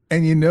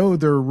 And you know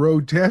they're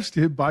road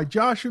tested by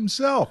Josh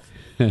himself.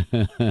 They're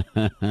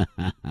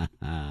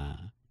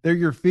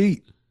your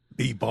feet.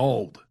 Be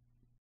bold.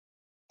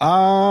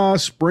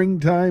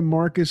 Springtime,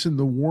 Marcus, and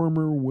the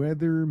warmer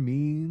weather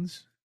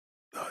means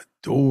the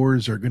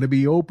doors are going to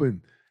be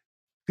open.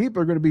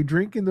 People are going to be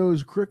drinking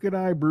those Crooked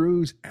Eye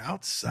brews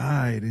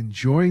outside,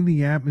 enjoying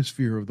the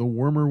atmosphere of the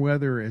warmer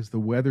weather as the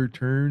weather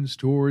turns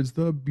towards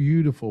the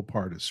beautiful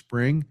part of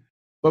spring.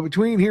 But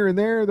between here and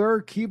there,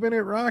 they're keeping it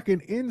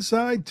rocking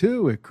inside,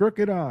 too, at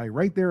Crooked Eye,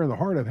 right there in the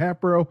heart of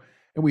Hatboro.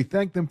 And we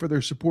thank them for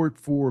their support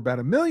for about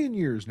 1 million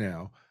years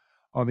now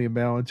on the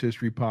Imbalanced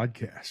History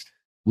podcast.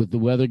 With the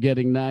weather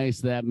getting nice,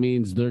 that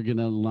means they're going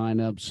to line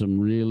up some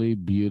really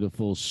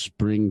beautiful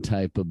spring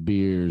type of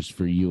beers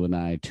for you and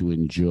I to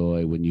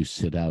enjoy when you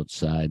sit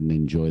outside and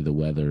enjoy the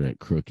weather at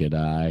Crooked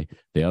Eye.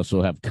 They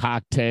also have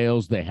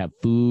cocktails. They have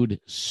food,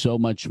 so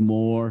much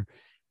more.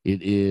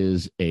 It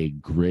is a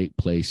great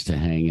place to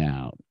hang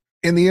out.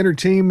 And the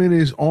entertainment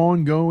is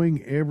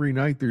ongoing. Every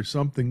night there's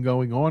something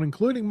going on,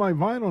 including my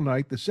vinyl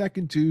night, the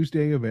second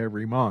Tuesday of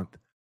every month.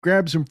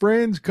 Grab some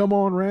friends, come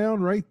on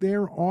round right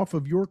there off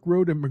of York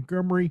Road in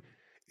Montgomery.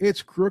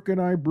 It's Crooked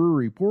Eye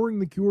Brewery, pouring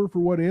the cure for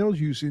what ails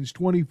you since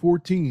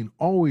 2014.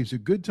 Always a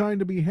good time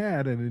to be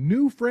had and a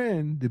new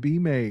friend to be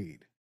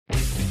made.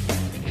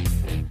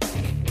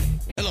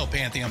 Hello,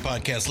 Pantheon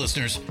Podcast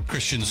listeners.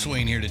 Christian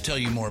Swain here to tell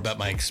you more about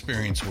my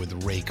experience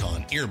with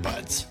Raycon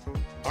earbuds.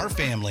 Our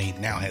family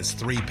now has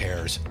 3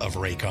 pairs of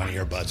Raycon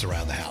earbuds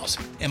around the house,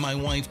 and my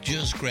wife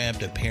just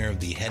grabbed a pair of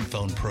the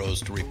Headphone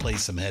Pros to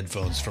replace some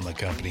headphones from a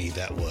company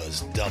that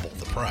was double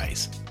the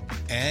price.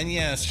 And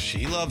yes,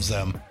 she loves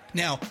them.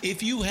 Now,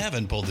 if you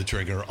haven't pulled the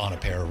trigger on a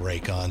pair of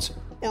Raycons,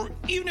 or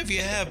even if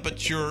you have,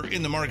 but you're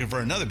in the market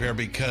for another pair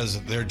because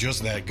they're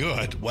just that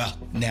good, well,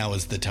 now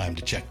is the time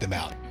to check them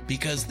out,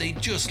 because they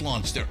just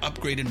launched their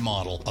upgraded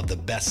model of the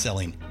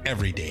best-selling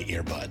everyday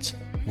earbuds.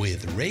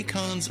 With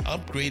Raycon's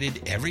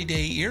upgraded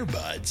everyday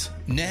earbuds,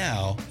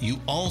 now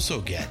you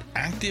also get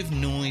active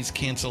noise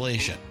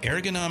cancellation,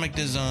 ergonomic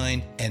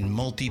design, and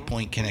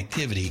multi-point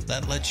connectivity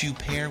that lets you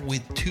pair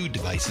with 2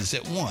 devices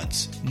at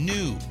once.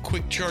 New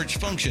quick charge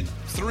function,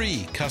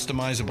 3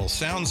 customizable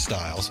sound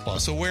styles,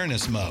 plus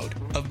awareness mode.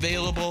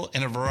 Available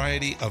in a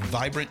variety of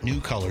vibrant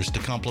new colors to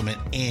complement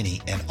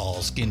any and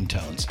all skin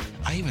tones.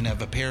 I even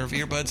have a pair of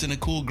earbuds in a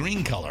cool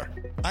green color.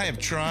 I have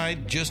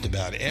tried just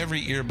about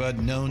every earbud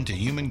known to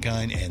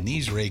humankind, and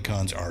these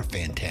Raycons are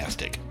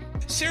fantastic.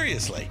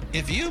 Seriously,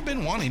 if you've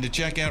been wanting to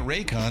check out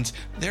Raycons,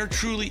 there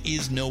truly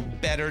is no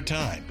better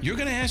time. You're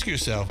going to ask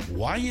yourself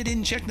why you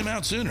didn't check them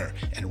out sooner,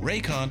 and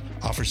Raycon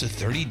offers a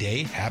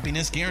 30-day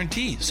happiness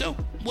guarantee. So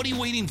what are you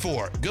waiting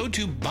for? Go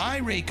to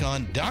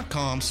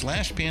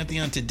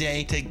buyraycon.com/Pantheon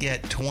today to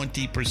get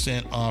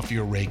 20% off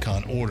your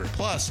Raycon order,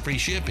 plus free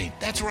shipping.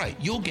 That's right,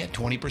 you'll get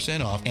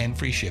 20% off and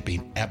free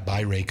shipping at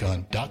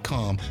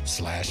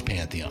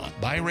buyraycon.com/Pantheon.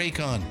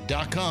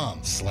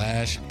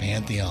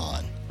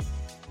 buyraycon.com/Pantheon.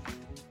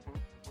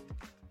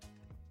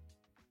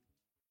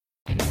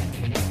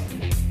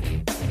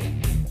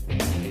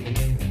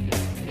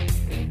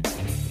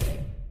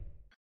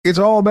 It's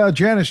all about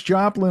Janis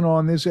Joplin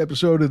on this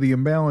episode of the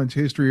Imbalanced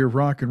History of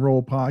Rock and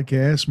Roll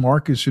podcast.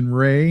 Marcus and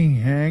Ray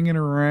hanging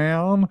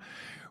around.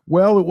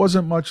 Well, it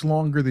wasn't much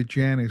longer that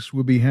Janis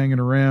would be hanging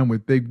around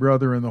with Big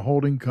Brother and the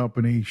holding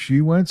company.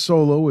 She went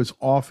solo, as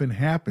often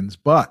happens,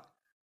 but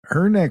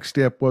her next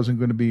step wasn't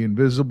going to be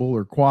invisible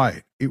or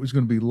quiet. It was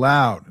going to be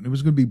loud, and it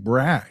was going to be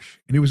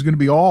brash, and it was going to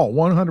be all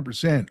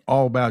 100%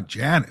 all about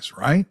Janis,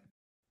 right?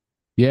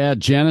 Yeah,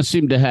 Janis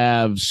seemed to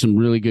have some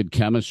really good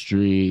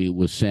chemistry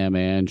with Sam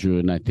Andrew,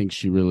 and I think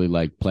she really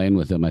liked playing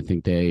with him. I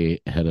think they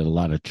had a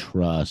lot of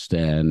trust,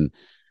 and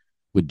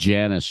with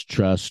Janis,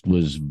 trust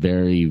was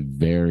very,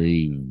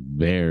 very,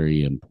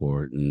 very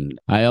important.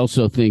 I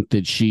also think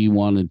that she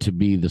wanted to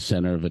be the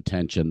center of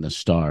attention, the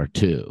star,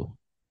 too.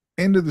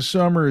 End of the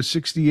summer of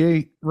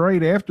 68,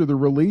 right after the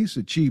release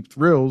of Cheap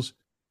Thrills,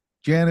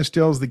 Janis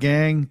tells the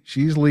gang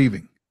she's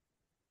leaving.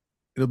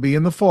 It'll be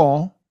in the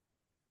fall.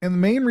 And the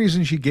main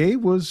reason she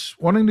gave was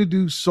wanting to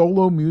do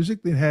solo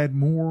music that had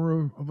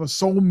more of a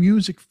soul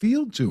music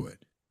feel to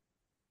it.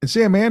 And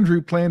Sam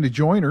Andrew planned to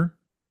join her,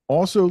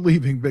 also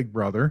leaving Big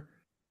Brother,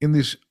 in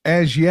this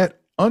as yet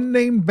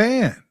unnamed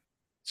band.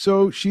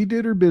 So she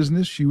did her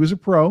business. She was a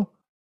pro,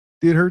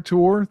 did her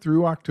tour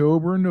through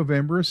October and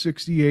November of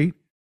 68,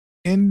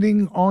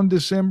 ending on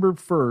December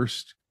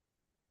 1st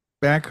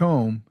back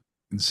home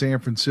in San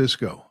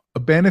Francisco. A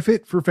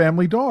benefit for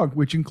Family Dog,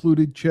 which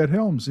included Chet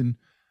Helms and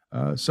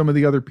some of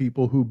the other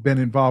people who've been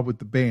involved with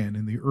the band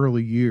in the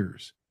early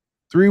years.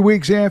 3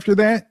 weeks after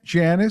that,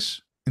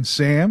 Janis and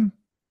Sam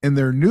and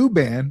their new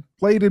band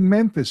played in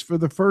Memphis for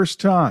the first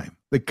time.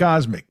 The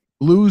Cosmic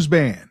Blues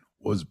Band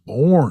was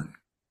born.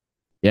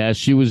 Yeah,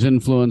 she was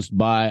influenced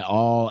by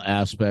all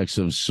aspects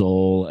of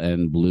soul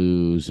and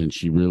blues, and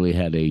she really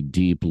had a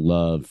deep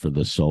love for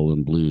the soul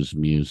and blues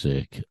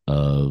music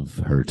of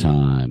her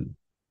time.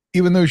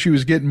 Even though she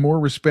was getting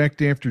more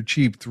respect after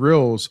Cheap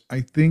Thrills,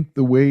 I think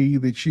the way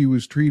that she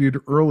was treated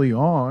early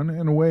on,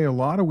 and the way a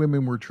lot of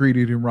women were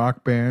treated in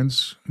rock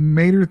bands,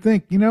 made her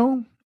think,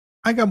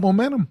 I got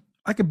momentum.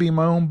 I could be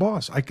my own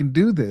boss. I can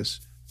do this.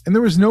 And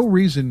there was no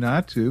reason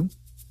not to.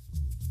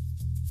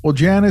 Well,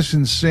 Janis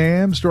and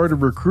Sam started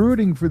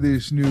recruiting for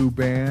this new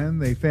band.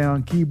 They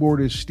found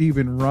keyboardist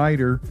Steven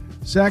Ryder,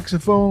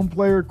 saxophone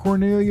player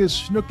Cornelius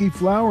Snooky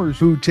Flowers,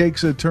 who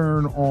takes a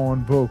turn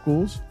on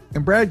vocals,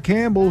 and Brad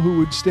Campbell, who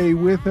would stay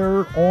with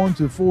her on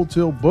to Full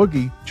Tilt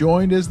Boogie,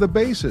 joined as the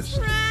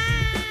bassist.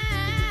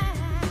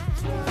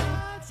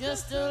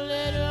 Just a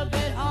little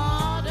bit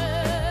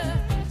harder,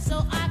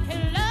 so I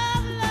can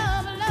love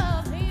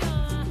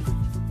him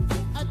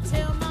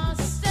until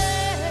myself.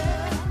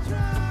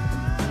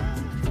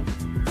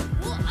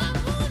 Well, I'm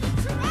gonna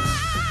try,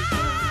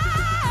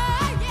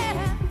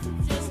 yeah,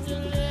 just a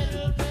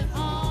little bit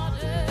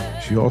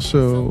harder. She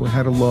also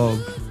had a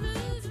love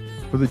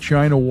for the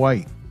China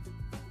White,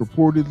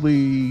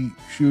 reportedly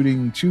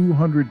shooting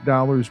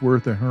 $200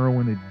 worth of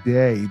heroin a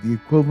day, the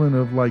equivalent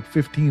of like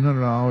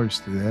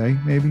 $1,500 today,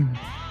 maybe.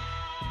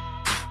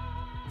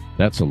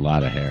 That's a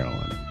lot of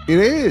heroin. It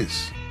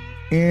is.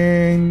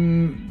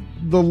 And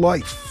the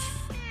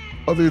life,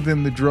 other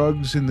than the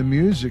drugs and the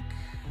music,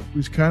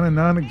 was kind of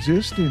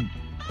non-existent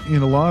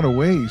in a lot of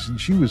ways. And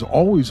she was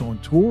always on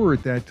tour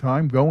at that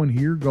time, going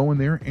here, going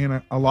there.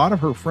 And a lot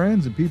of her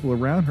friends and people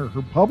around her,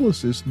 her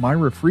publicist,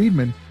 Myra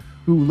Friedman,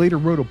 who later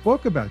wrote a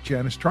book about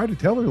Janis, tried to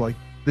tell her, like,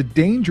 the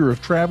danger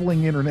of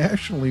traveling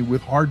internationally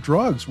with hard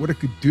drugs, what it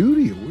could do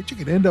to you, what you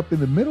could end up in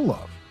the middle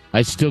of.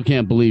 I still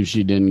can't believe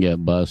she didn't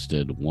get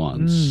busted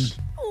once.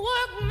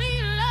 Work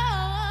me,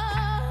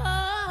 love.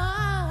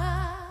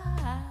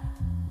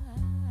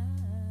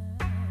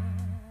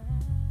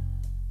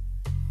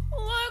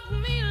 Work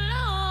me,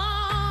 love.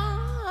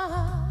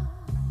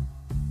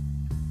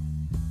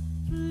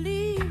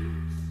 Please,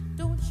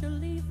 don't you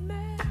leave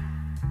me.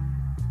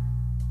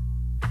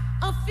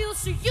 I feel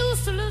so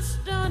useless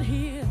down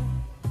here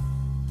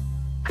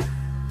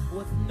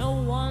with no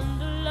one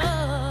to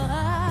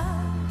love.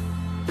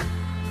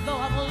 Though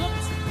I've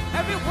looked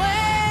everywhere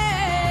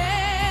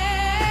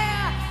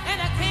and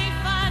I can't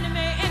find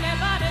me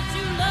anybody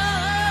to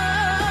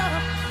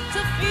love to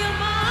feel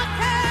my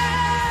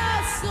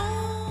care. So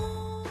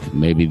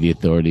Maybe the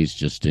authorities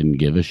just didn't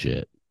give a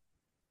shit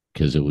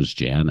because it was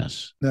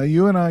Janis. Now,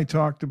 you and I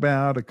talked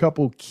about a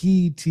couple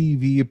key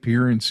TV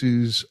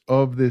appearances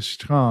of this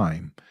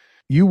time.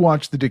 You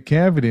watched the Dick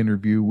Cavett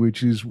interview,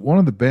 which is one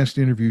of the best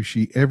interviews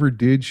she ever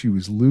did. She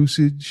was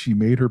lucid. She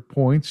made her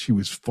points. She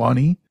was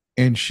funny.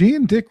 And she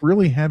and Dick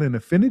really had an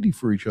affinity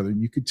for each other, and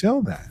you could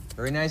tell that.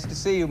 Very nice to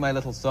see you, my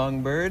little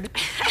songbird.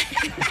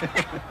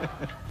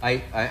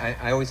 I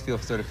always feel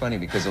sort of funny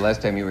because the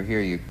last time you were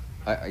here, you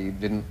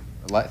didn't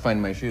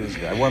find my shoes.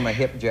 I wore my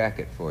hip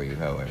jacket for you,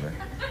 however.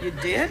 You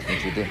did?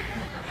 Yes, you did.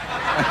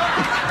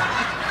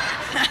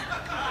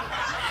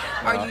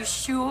 Are you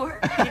sure?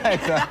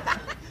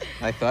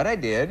 I thought I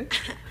did.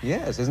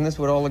 Yes, isn't this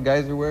what all the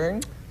guys are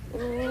wearing?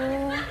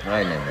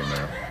 I never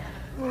know.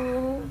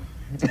 No,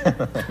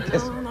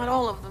 not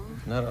all of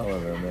them. Not all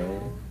of them,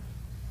 no.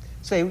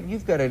 Say,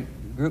 you've got a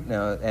group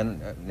now,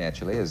 and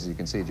naturally, as you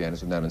can see,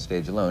 Janis, we're not on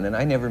stage alone, and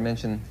I never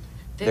mentioned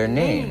their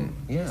name.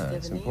 Yeah,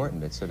 it's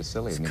important. It's sort of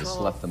silly of me to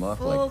slough them off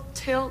like... Full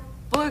Tilt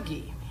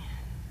Boogie.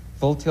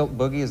 Full Tilt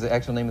Boogie is the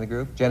actual name of the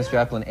group? Janis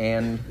Joplin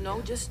and...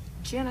 No, just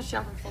Janis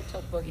Joplin, Full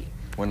Tilt Boogie.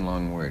 One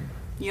long word.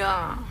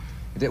 Yeah.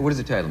 What does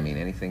the title mean?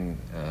 Anything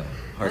hard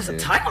What to... does the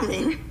title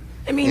mean?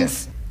 It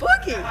means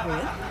boogie,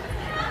 man.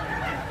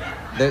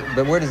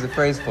 But where does the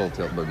phrase Full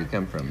Tilt Boogie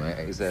come from?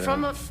 Is that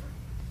from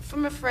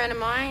a friend of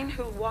mine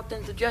who walked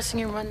into the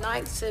dressing room one night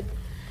and said,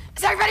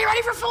 "Is everybody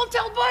ready for Full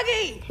Tilt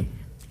Boogie?"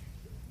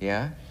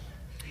 Yeah?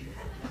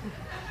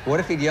 What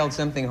if he'd yelled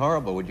something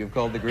horrible? Would you have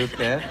called the group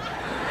that?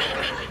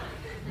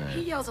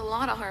 He yells a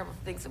lot of horrible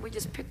things, so we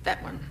just picked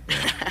that one.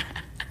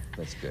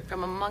 That's good.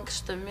 From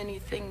amongst the many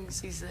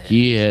things he said.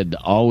 He had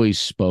always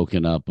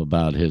spoken up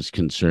about his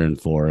concern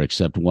for her,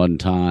 except one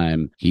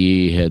time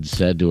he had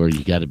said to her,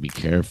 you got to be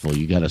careful.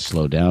 You got to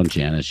slow down,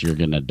 Janis. You're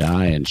going to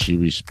die. And she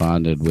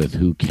responded with,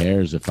 who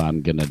cares if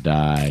I'm going to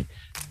die?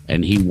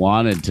 And he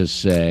wanted to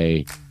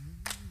say,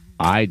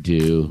 I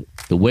do.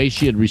 The way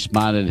she had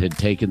responded had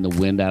taken the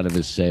wind out of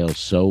his sails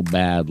so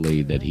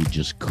badly that he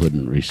just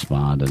couldn't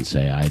respond and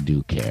say, I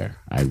do care.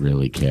 I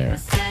really care.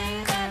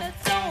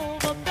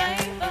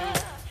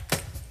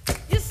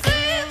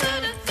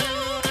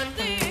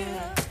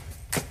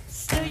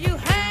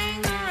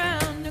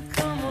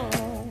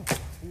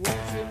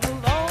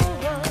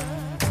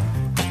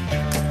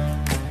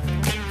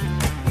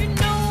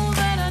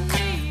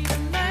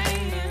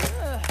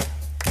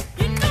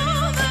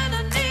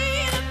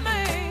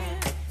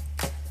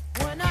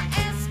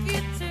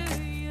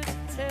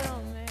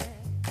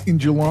 In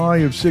July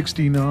of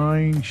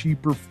 69, she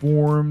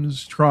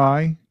performs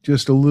Try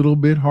Just a Little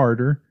Bit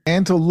Harder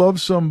and To Love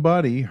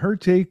Somebody, her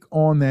take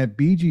on that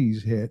Bee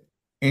Gees hit.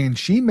 And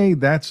she made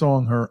that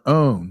song her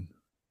own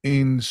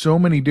in so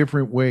many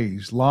different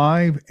ways,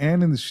 live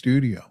and in the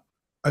studio.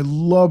 I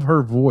love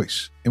her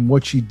voice and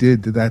what she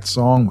did to that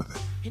song with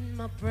it. In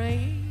my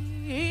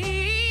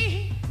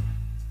brain,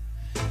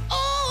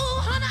 oh,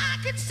 honey, I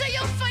can see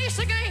your face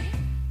again.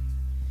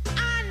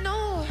 I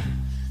know,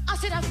 I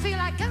said I feel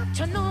I got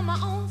to know my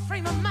own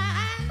frame of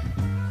mind.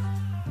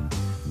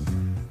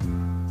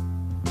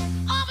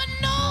 Oh, but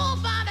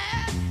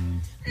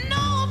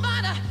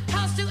nobody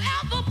has to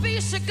ever be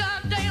so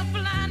goddamn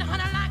blind,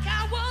 honey, like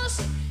I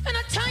was. And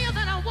I tell you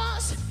that I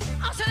was.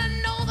 I said I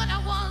know that I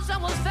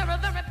was very,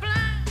 very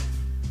blind.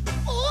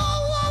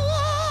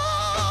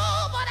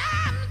 Oh, but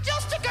I'm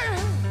just a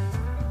girl.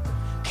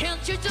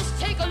 Can't you just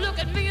take a look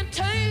at me and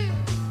tell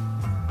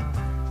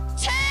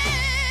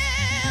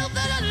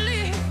that I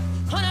live,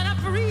 honey, and I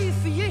breathe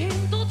for you.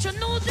 Don't you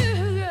know, do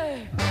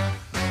you?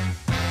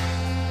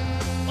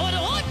 But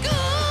what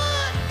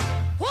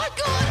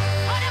good,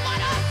 honey,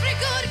 what awfully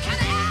good can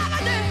I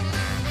ever do?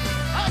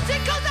 Oh, it's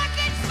because I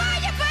can't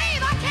find you, babe,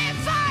 I can't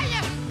find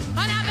you.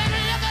 And I've been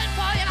looking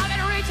for you, and I've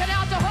been reaching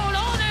out to hold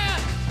on there.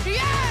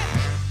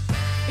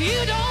 Yeah,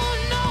 you don't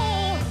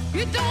know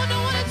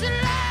what it's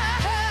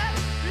like.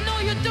 No,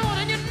 you don't,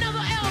 and you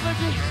never ever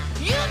did.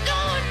 You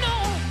don't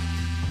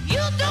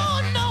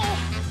know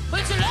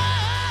what it's like.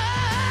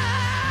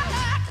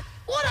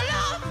 Would I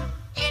love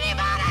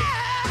anybody?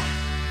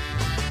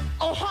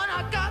 Oh, honey,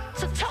 I got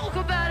to talk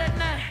about it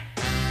now.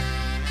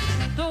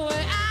 The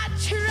way I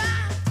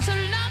try to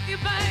love you,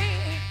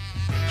 babe.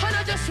 And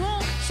I just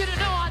want you to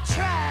know I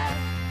tried.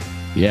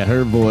 Yeah,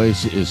 her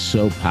voice is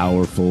so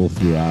powerful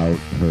throughout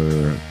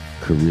her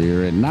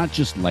career, and not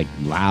just like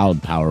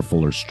loud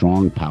powerful or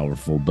strong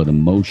powerful, but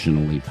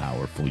emotionally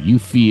powerful. You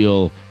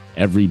feel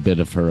every bit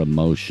of her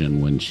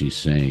emotion when she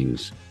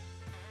sings.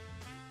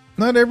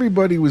 Not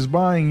everybody was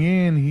buying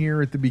in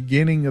here at the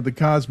beginning of the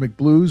Cosmic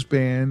Blues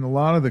Band. A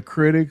lot of the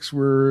critics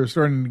were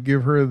starting to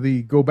give her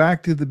the go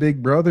back to the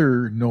Big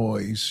Brother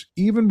noise,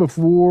 even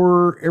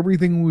before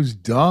everything was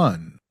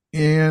done.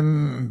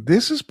 And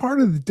this is part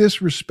of the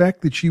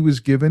disrespect that she was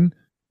given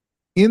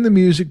in the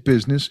music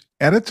business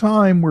at a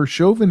time where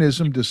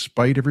chauvinism,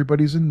 despite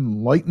everybody's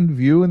enlightened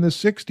view in the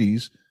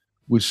 60s,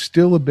 was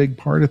still a big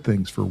part of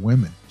things for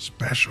women,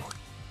 especially.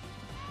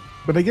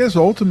 But I guess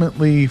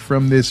ultimately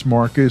from this,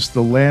 Marcus,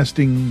 the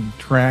lasting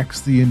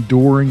tracks, the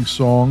enduring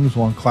songs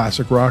on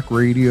classic rock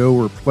radio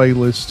or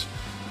playlists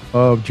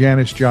of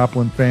Janis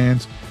Joplin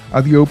fans,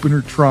 the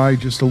opener Try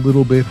Just a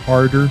Little Bit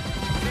Harder.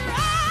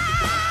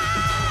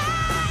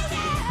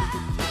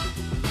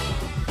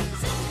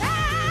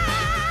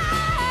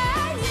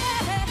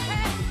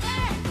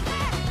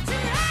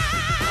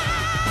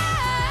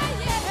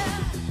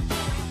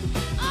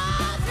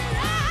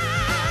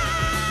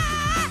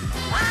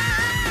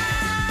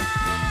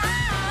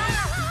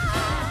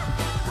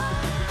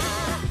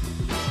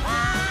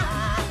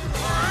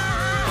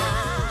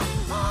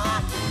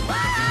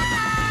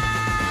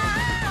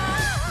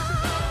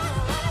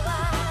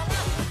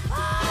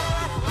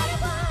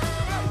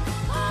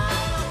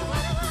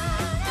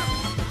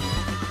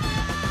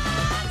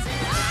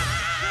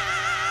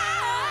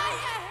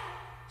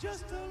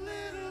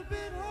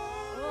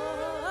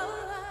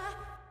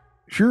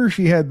 Sure,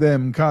 she had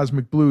them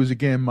cosmic blues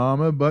again,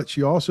 Mama, but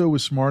she also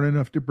was smart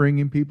enough to bring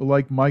in people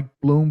like Mike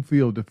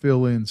Bloomfield to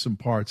fill in some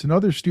parts and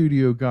other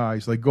studio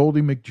guys like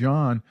Goldie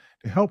McJohn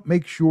to help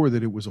make sure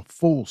that it was a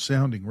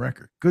full-sounding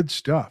record. Good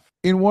stuff.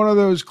 In one of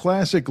those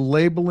classic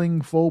labeling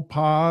faux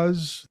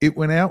pas, it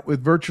went out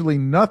with virtually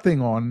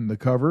nothing on the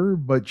cover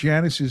but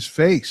Janis's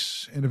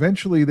face, and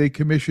eventually they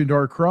commissioned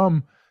R.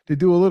 Crumb to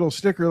do a little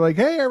sticker like,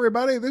 hey,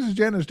 everybody, this is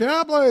Janis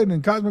Joplin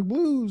and Cosmic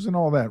Blues and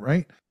all that,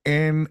 right?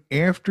 And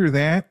after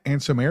that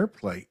and some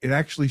airplay, it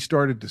actually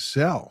started to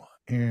sell.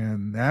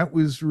 And that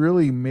was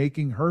really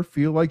making her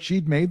feel like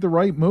she'd made the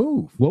right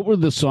move. What were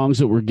the songs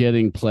that were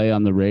getting play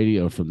on the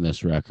radio from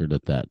this record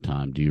at that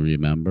time? Do you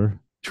remember?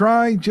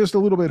 Try Just a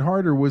Little Bit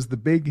Harder was the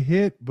big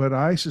hit, but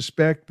I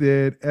suspect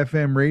that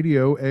FM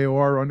radio,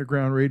 AOR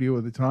underground radio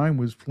at the time,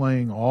 was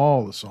playing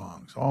all the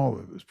songs. All of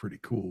it was pretty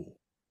cool.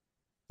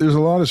 There's a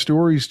lot of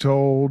stories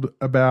told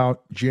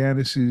about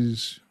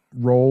Janis's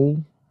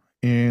role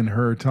in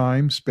her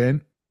time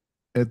spent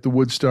at the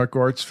Woodstock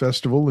Arts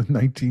Festival in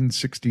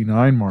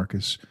 1969,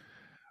 Marcus.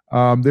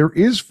 There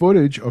is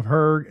footage of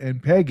her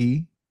and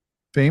Peggy.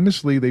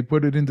 Famously, they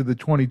put it into the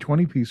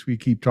 2020 piece we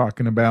keep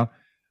talking about,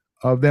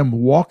 of them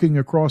walking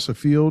across a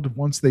field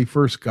once they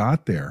first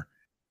got there.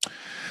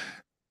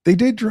 They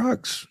did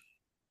drugs,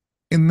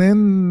 and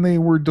then they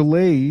were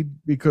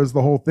delayed because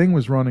the whole thing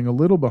was running a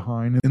little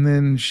behind. And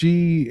then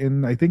she,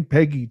 and I think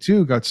Peggy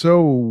too, got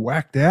so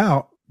whacked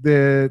out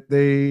that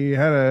they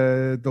had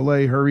to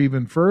delay her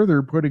even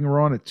further, putting her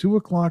on at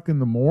 2:00 in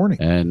the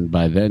morning. And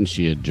by then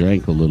she had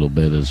drank a little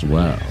bit as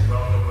well.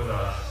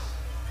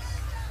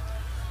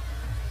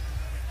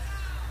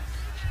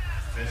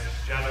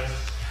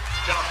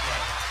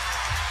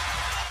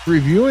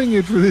 Reviewing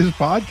it for this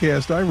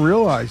podcast, I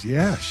realized,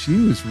 yeah, she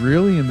was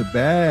really in the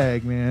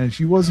bag, man.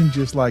 She wasn't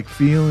just like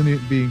feeling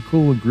it and being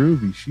cool and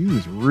groovy. She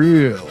was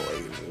really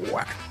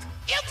whacked.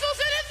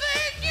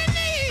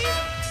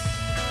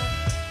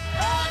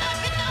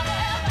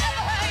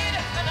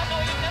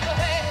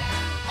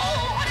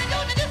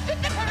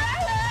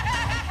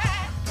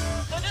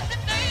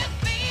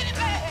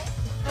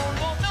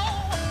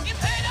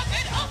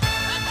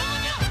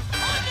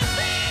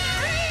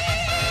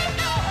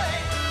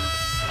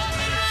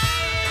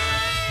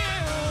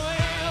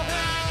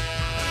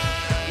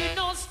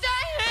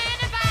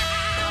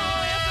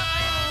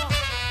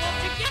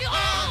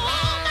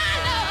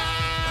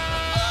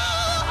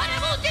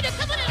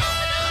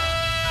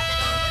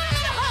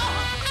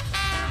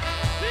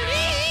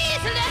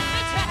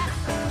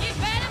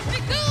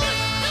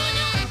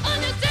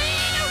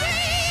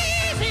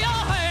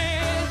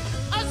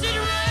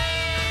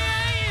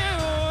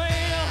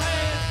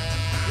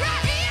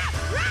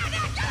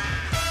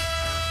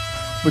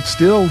 But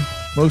still,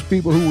 most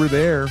people who were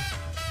there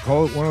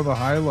call it one of the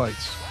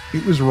highlights.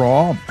 It was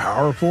raw and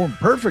powerful and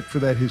perfect for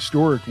that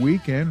historic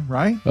weekend,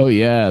 right? Oh,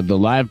 yeah. The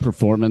live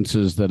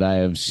performances that I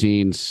have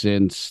seen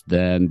since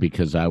then,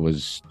 because I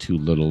was too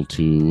little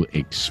to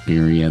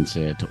experience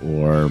it,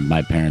 or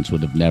my parents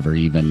would have never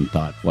even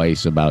thought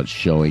twice about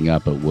showing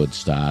up at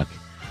Woodstock.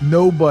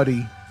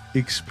 Nobody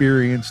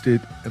experienced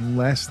it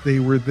unless they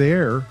were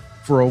there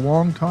for a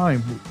long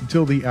time,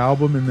 until the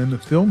album and then the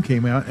film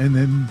came out. And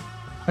then,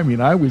 I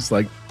mean, I was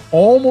like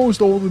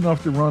almost old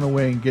enough to run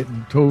away and get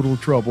in total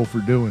trouble for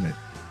doing it.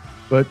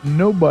 But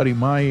nobody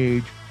my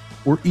age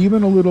or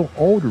even a little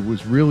older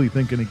was really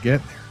thinking of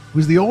getting there. It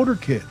was the older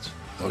kids,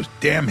 those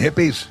damn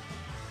hippies.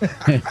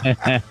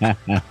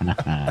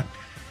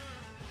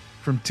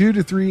 From 2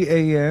 to 3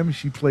 a.m.,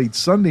 she played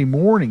Sunday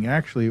morning.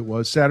 Actually, it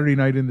was Saturday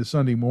night into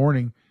Sunday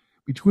morning,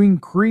 between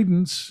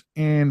Creedence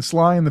and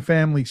Sly and the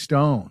Family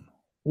Stone.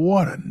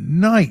 What a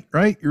night,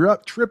 right? You're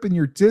up tripping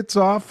your tits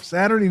off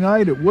Saturday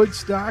night at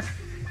Woodstock.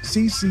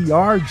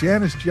 CCR,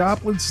 Janis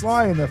Joplin,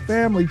 Sly and the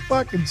Family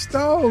fucking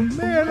Stone.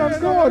 Man,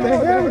 I'm going to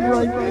heaven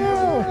right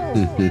now.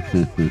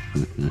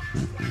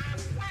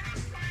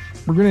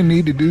 We're going to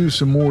need to do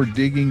some more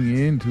digging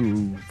in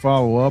to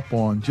follow up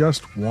on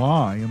just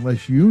why,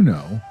 unless you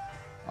know,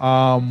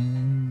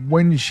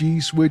 when she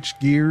switched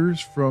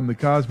gears from the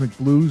Cosmic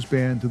Blues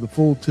Band to the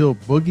Full Tilt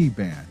Boogie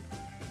Band.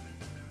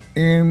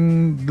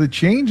 And the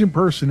change in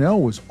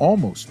personnel was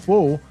almost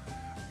full.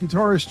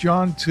 Guitarist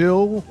John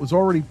Till was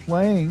already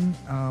playing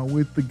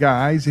with the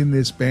guys in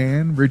this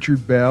band,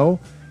 Richard Bell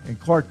and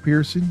Clark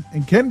Pearson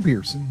and Ken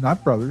Pearson,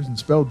 not brothers and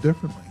spelled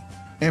differently.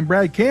 And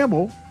Brad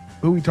Campbell,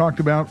 who we talked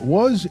about,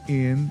 was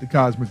in the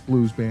Cosmic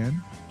Blues Band,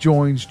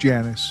 joins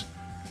Janis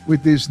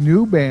with this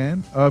new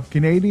band of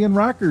Canadian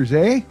rockers,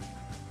 eh?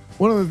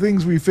 One of the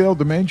things we failed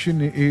to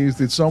mention is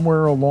that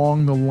somewhere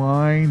along the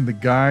line, the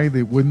guy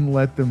that wouldn't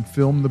let them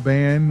film the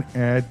band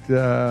at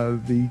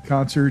the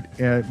concert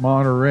at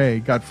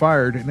Monterey got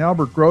fired. And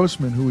Albert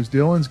Grossman, who was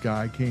Dylan's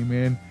guy, came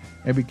in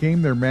and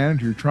became their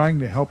manager, trying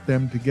to help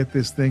them to get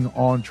this thing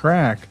on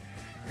track.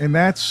 And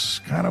that's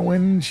kind of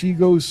when she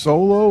goes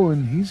solo,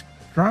 and he's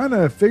trying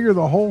to figure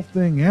the whole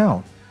thing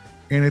out.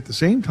 And at the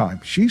same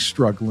time, she's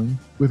struggling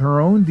with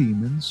her own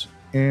demons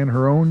and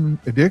her own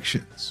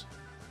addictions.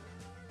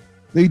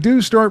 They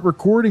do start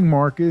recording,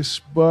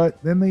 Marcus,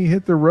 but then they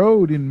hit the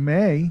road in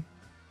May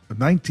of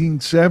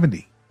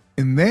 1970.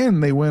 And then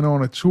they went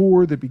on a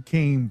tour that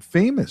became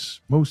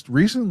famous, most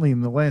recently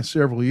in the last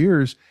several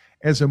years,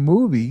 as a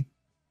movie.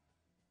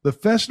 The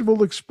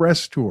Festival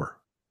Express Tour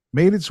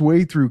made its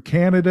way through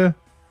Canada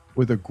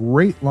with a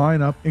great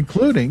lineup,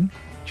 including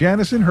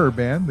Janis and her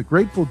band, the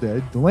Grateful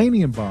Dead,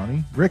 Delaney and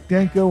Bonnie, Rick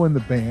Denko and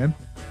the band,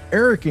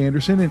 Eric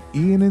Anderson, and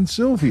Ian and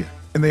Sylvia.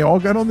 And they all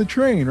got on the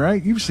train,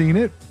 right? You've seen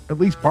it, at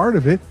least part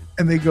of it.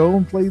 And they go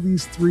and play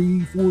these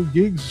 3-4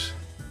 gigs.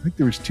 I think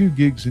there was 2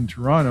 gigs in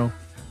Toronto,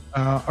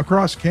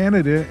 across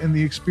Canada. And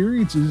the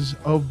experiences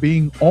of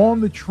being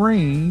on the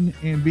train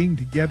and being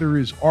together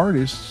as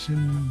artists,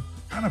 and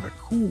kind of a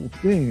cool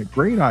thing, a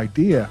great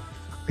idea.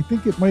 I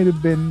think it might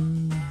have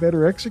been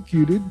better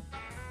executed,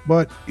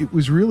 but it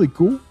was really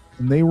cool.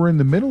 And they were in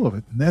the middle of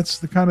it. And that's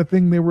the kind of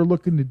thing they were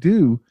looking to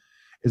do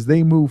as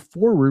they move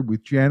forward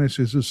with Janis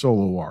as a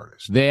solo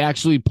artist. They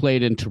actually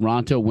played in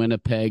Toronto,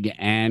 Winnipeg,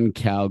 and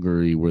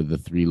Calgary were the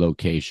 3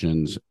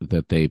 locations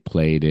that they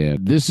played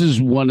in. This is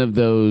one of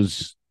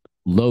those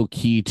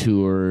low-key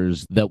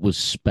tours that was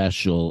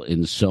special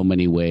in so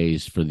many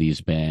ways for these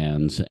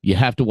bands. You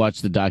have to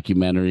watch the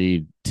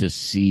documentary to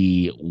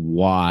see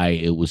why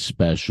it was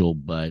special,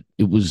 but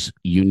it was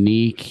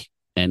unique.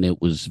 And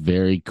it was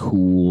very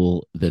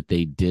cool that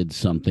they did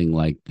something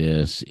like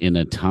this in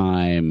a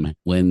time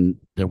when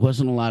there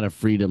wasn't a lot of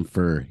freedom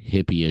for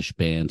hippie-ish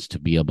bands to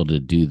be able to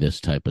do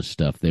this type of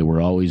stuff. They were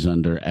always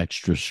under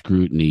extra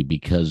scrutiny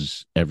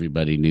because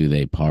everybody knew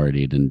they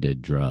partied and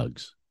did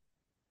drugs.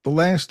 The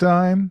last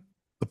time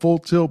the Full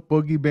Tilt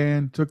Boogie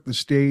Band took the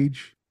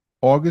stage,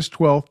 August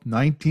 12th,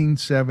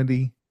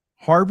 1970,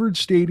 Harvard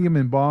Stadium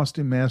in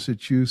Boston,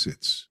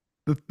 Massachusetts.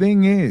 The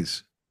thing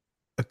is,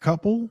 a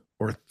couple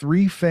or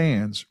 3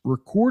 fans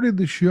recorded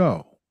the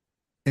show,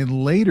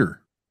 and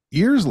later,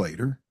 years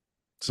later,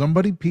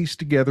 somebody pieced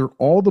together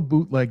all the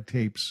bootleg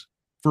tapes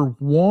for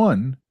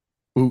one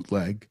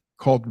bootleg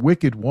called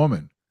Wicked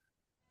Woman.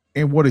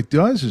 And what it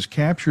does is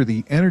capture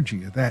the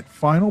energy of that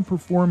final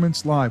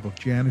performance live of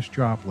Janis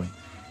Joplin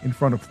in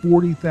front of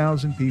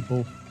 40,000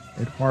 people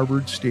at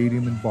Harvard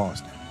Stadium in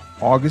Boston,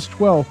 August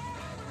 12th,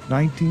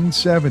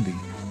 1970.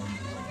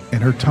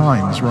 And her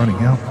time is running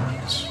out,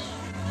 Marcus.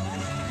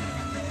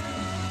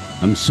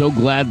 I'm so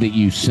glad that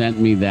you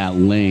sent me that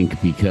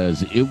link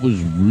because it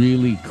was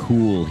really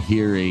cool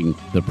hearing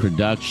the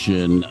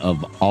production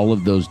of all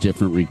of those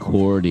different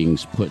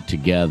recordings put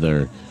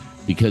together,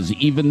 because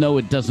even though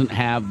it doesn't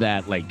have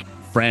that like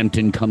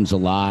Frampton Comes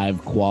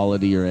Alive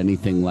quality or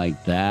anything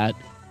like that,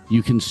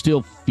 you can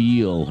still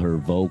feel her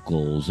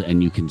vocals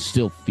and you can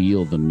still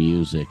feel the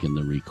music in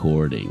the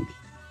recording.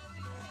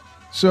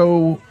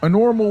 So a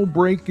normal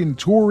break in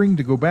touring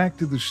to go back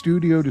to the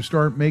studio to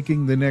start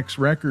making the next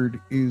record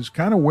is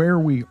kind of where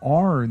we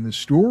are in the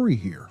story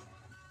here.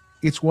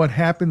 It's what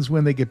happens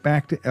when they get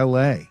back to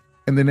LA,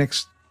 and the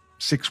next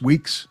 6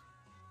 weeks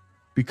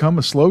become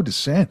a slow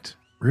descent,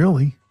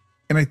 really.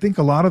 And I think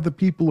a lot of the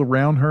people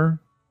around her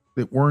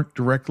that weren't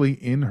directly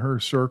in her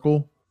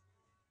circle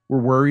were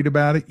worried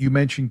about it. You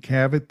mentioned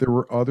Cavett. There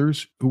were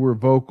others who were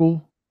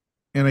vocal,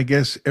 and I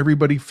guess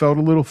everybody felt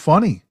a little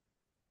funny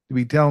to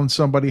be telling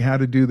somebody how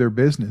to do their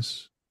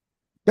business.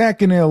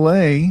 Back in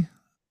LA,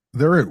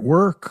 they're at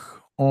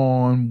work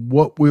on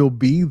what will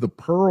be the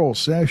Pearl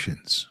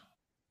Sessions.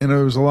 And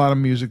there was a lot of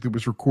music that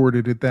was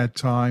recorded at that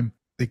time.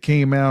 They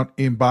came out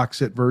in box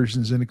set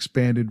versions and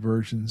expanded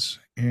versions.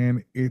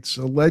 And it's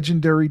a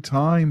legendary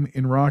time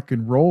in rock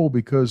and roll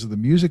because of the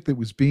music that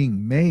was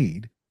being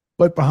made.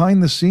 But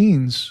behind the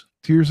scenes,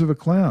 Tears of a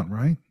Clown,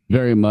 right?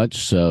 Very much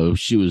so.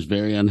 She was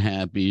very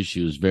unhappy.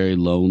 She was very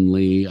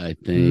lonely, I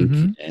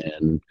think,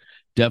 and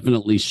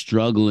definitely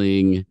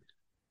struggling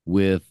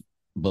with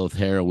both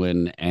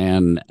heroin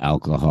and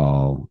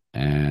alcohol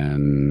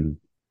and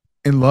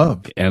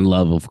love. And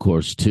love, of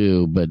course,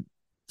 too. But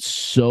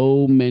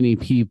so many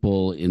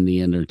people in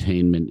the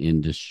entertainment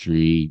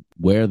industry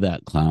wear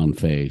that clown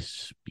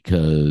face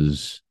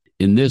because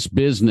in this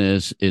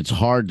business, it's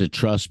hard to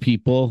trust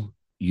people.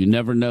 You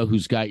never know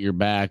who's got your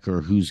back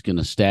or who's going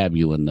to stab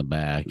you in the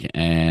back.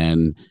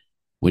 And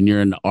when you're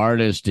an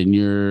artist and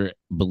your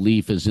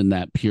belief is in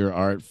that pure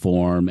art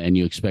form and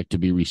you expect to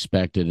be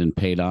respected and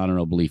paid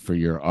honorably for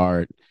your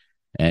art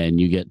and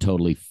you get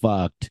totally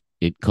fucked,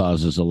 it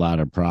causes a lot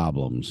of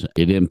problems.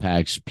 It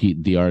impacts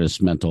the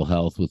artist's mental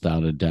health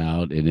without a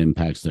doubt. It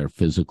impacts their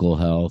physical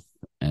health,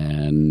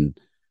 and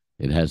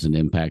it has an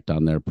impact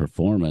on their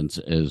performance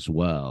as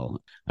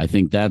well. I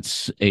think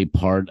that's a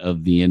part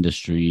of the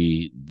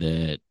industry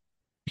that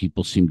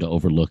people seem to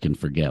overlook and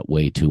forget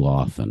way too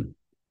often.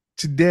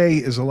 Today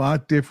is a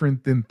lot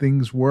different than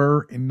things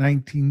were in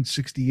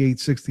 1968,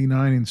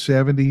 69, and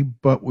 70,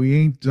 but we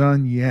ain't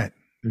done yet.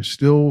 There's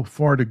still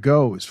far to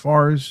go as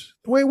far as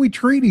the way we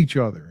treat each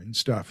other and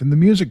stuff. And the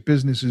music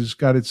business has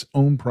got its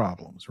own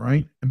problems,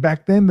 right? And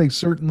back then they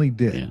certainly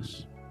did.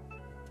 Yes.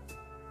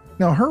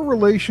 Now, her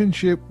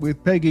relationship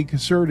with Peggy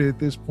Caserta at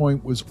this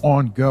point was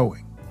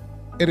ongoing.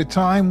 At a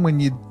time when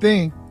you'd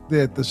think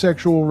that the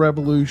sexual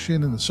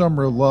revolution and the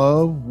summer of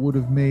love would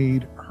have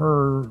made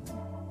her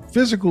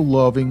physical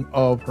loving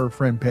of her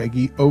friend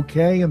Peggy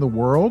okay in the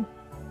world,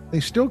 they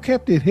still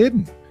kept it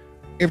hidden.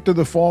 After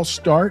the false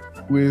start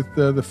with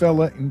the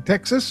fella in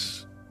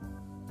Texas,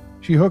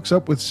 she hooks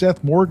up with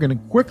Seth Morgan,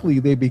 and quickly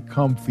they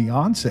become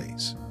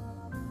fiancés.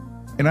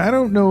 And I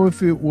don't know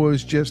if it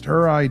was just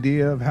her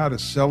idea of how to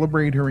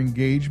celebrate her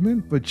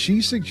engagement, but she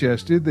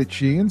suggested that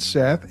she and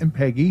Seth and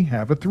Peggy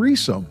have a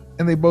threesome,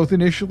 and they both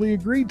initially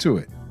agreed to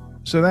it.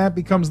 So that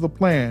becomes the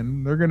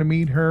plan. They're going to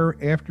meet her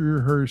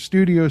after her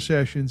studio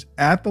sessions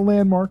at the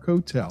Landmark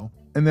Hotel,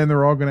 and then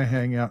they're all going to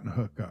hang out and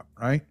hook up,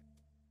 right?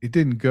 It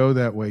didn't go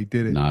that way,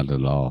 did it? Not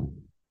at all.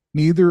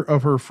 Neither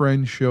of her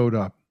friends showed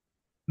up.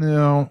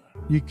 Now,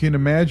 you can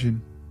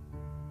imagine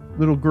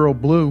little girl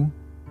Blue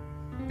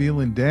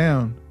feeling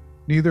down.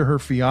 Neither her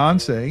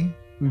fiance,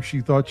 who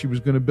she thought she was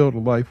going to build a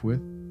life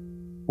with,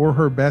 or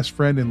her best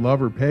friend and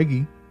lover,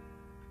 Peggy,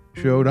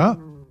 showed up.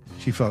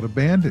 She felt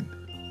abandoned.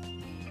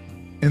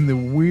 And the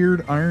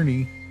weird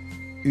irony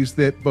is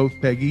that both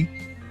Peggy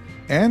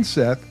and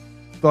Seth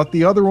thought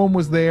the other one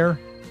was there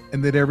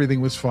and that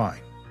everything was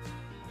fine.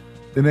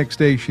 The next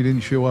day, she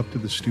didn't show up to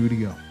the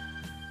studio.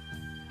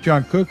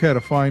 John Cook had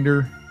to find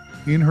her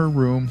in her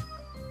room,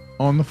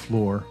 on the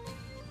floor,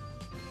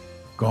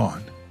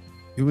 gone.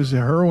 It was a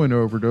heroin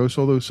overdose,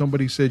 although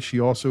somebody said she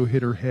also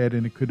hit her head,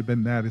 and it could have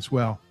been that as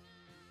well.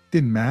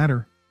 Didn't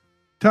matter.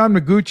 Tom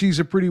Noguchi's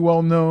a pretty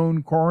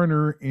well-known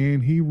coroner,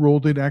 and he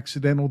ruled it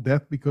accidental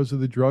death because of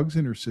the drugs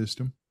in her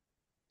system.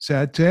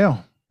 Sad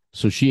tale.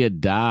 So she had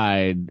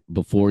died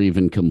before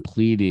even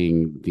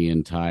completing the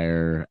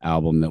entire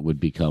album that would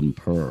become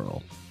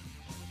Pearl.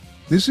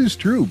 This is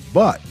true,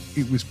 but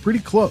it was pretty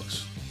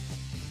close.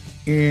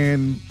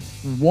 And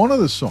one of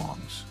the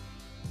songs,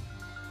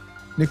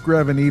 Nick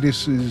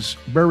Gravenides'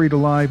 Buried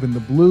Alive in the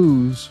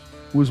Blues,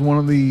 was one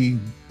of the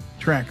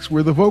tracks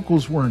where the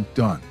vocals weren't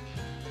done.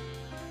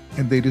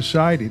 And they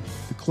decided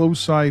to close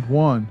side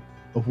one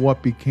of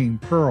what became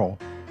Pearl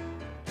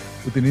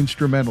with an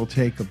instrumental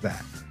take of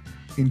that,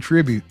 in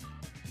tribute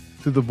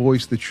to the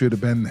voice that should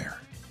have been there.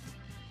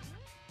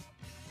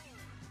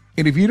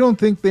 And if you don't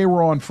think they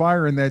were on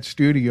fire in that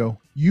studio,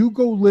 you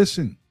go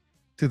listen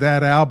to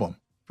that album.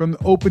 From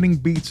the opening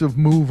beats of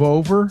Move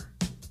Over,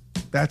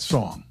 that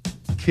song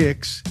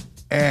kicks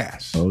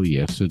ass. Oh,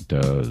 yes, it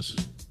does.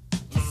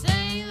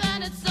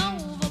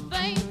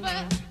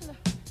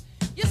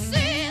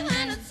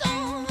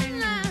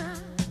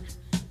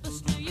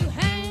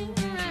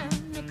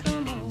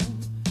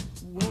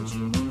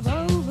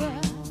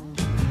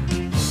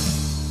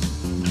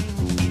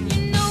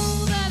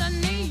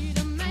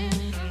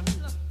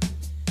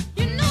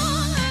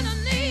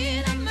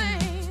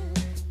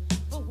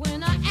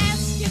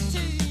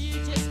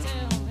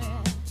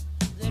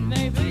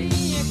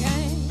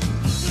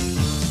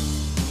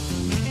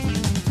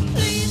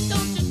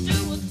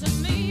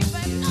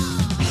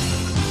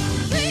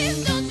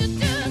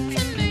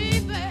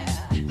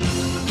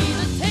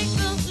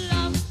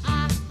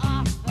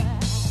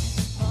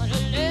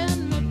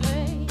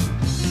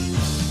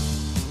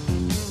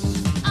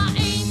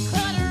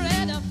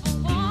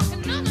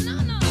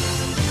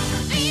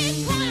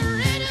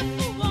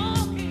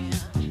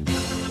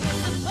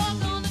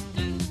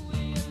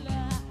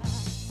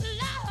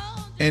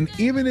 And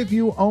even if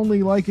you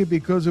only like it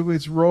because of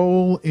its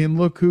role in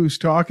Look Who's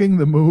Talking,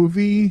 the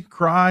movie,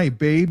 Cry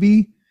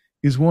Baby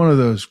is one of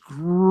those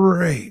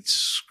great,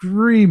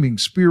 screaming,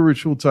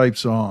 spiritual type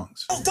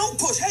songs. Oh, don't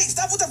push. Hey,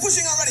 stop with the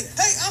pushing already.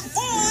 Hey, I'm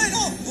fine.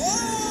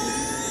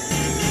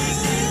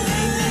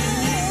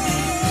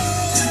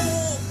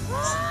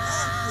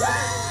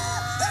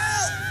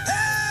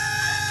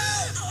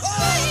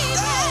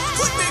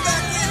 Put me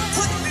back in.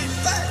 Put me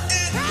back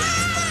in.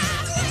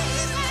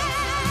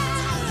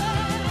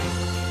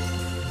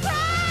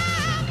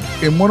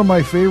 And one of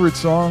my favorite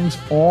songs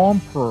on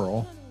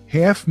Pearl,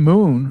 Half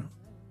Moon,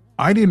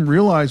 I didn't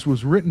realize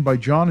was written by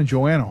John and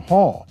Joanna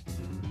Hall.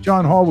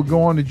 John Hall would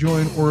go on to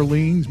join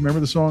Orleans. Remember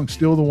the song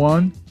Still the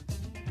One?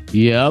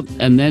 Yep.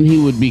 And then he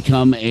would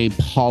become a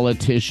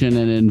politician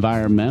and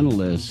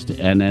environmentalist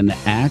and an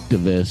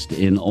activist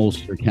in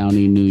Ulster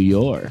County, New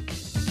York.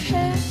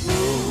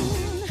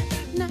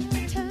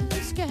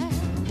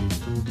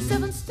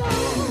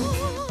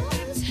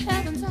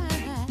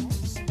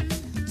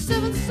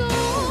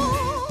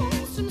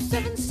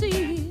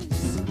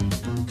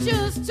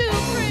 Just to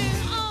bring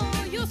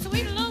all your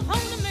sweet love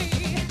home to me.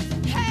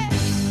 Hey,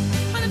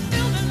 honey,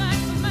 fill me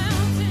like the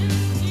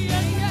mountains.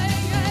 Yeah, yeah,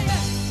 yeah,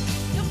 yeah.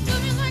 You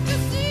fill me like the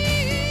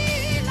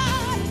sea,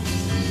 Lord.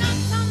 Not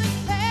time has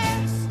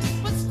passed,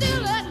 but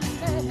still at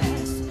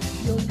last.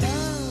 Your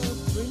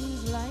love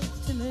brings life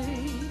to me.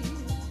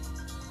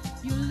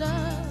 Your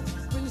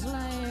love brings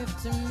life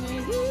to me.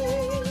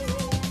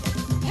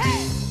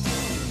 Hey!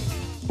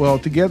 Well,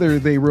 together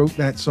they wrote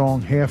that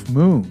song Half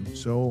Moon.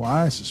 So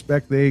I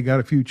suspect they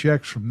got a few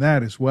checks from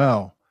that as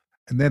well.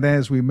 And then,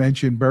 as we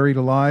mentioned, Buried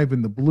Alive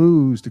in the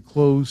Blues to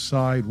close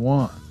side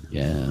one.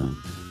 Yeah.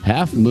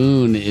 Half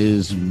Moon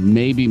is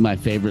maybe my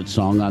favorite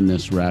song on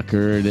this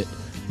record.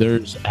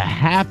 There's a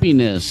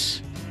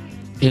happiness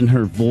in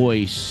her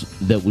voice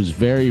that was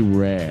very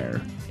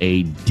rare.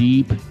 A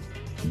deep,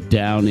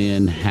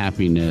 down-in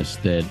happiness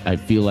that I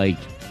feel like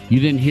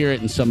you didn't hear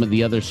it in some of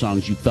the other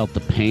songs. You felt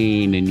the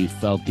pain and you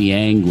felt the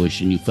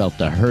anguish and you felt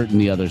the hurt in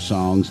the other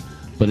songs.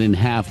 But in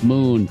Half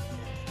Moon,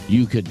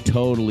 you could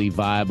totally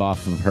vibe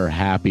off of her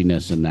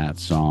happiness in that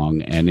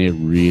song, and it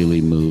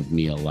really moved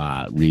me a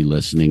lot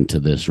re-listening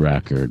to this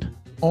record.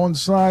 On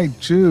side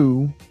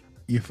two,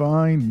 you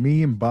find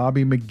me and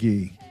Bobby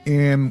McGee.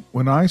 And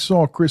when I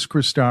saw Chris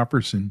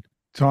Christopherson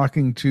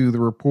talking to the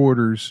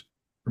reporters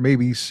from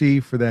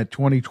ABC for that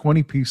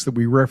 2020 piece that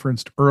we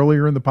referenced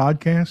earlier in the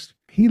podcast,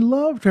 he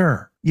loved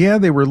her. Yeah,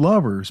 they were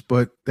lovers,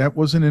 but that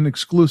wasn't an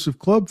exclusive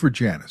club for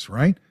Janis,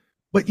 right?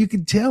 But you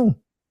could tell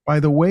by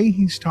the way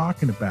he's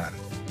talking about it,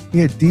 he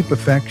had deep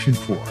affection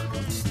for.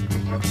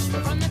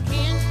 From the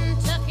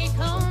Kentucky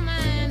coal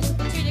mines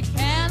to the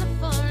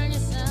California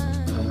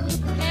sun,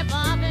 hey,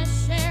 Bobby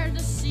shared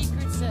the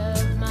secrets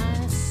of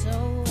my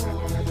soul.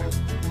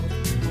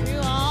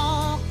 Through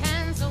all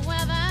kinds of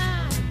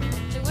weather,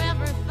 through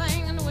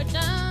everything we've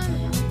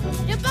done,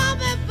 your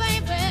Bobby,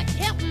 baby,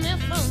 kept me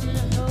from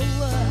the whole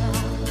world.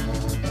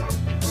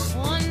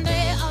 One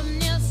day up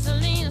near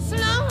Salinas,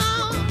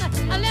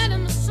 I let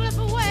him slip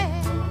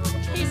away.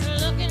 He's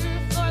looking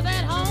for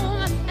that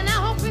home, and I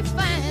hope he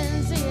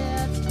finds it.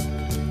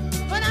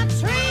 But I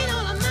trade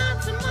all of my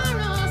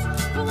tomorrows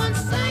for one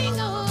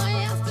single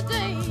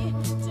yesterday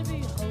to be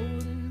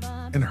holding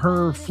by. And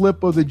her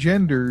flip of the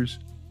genders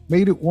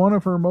made it one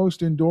of her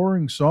most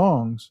enduring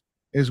songs,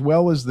 as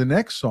well as the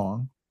next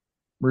song,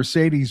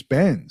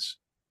 Mercedes-Benz,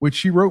 which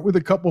she wrote with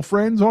a couple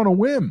friends on a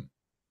whim.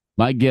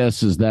 My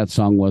guess is that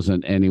song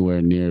wasn't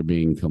anywhere near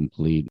being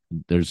complete.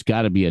 There's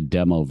got to be a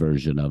demo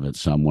version of it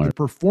somewhere. The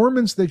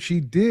performance that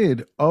she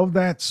did of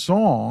that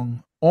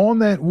song on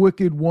that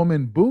Wicked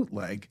Woman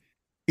bootleg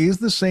is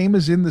the same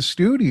as in the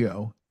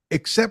studio,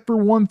 except for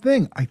one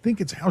thing. I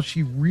think it's how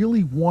she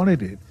really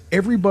wanted it.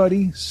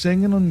 Everybody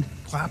singing and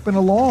clapping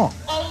along.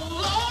 Oh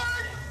Lord,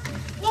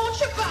 won't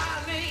you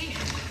buy me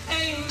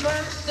a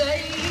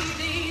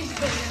Mercedes-Benz?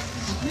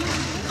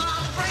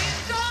 My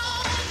friends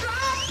don't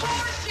drive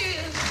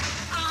Porsches.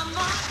 I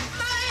must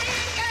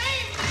make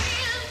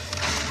amends.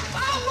 I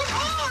worked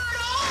hard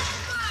all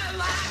my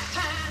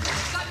lifetime,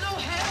 got no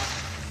help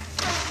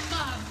from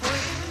my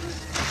friends.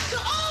 So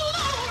oh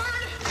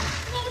Lord,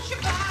 won't you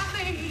buy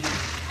me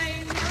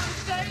a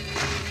Mercedes-Benz?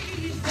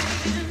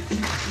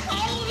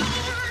 Oh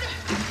Lord,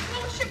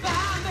 won't you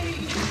buy me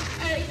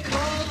a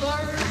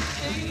colored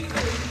TV?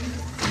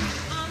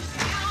 I'm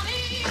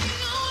counting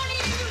on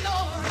you,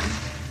 Lord.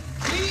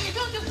 Please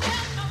don't just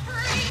set me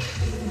free.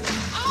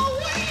 I'll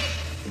wait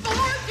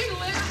for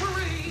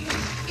delivery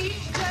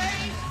each day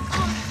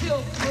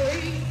until 3.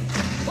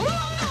 Oh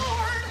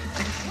Lord,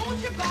 won't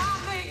you buy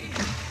me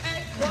a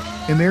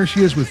colored And there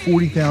she is with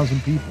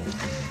 40,000 people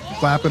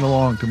clapping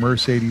along to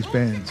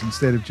Mercedes-Benz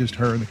instead of just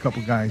her and a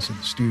couple guys in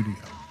the studio.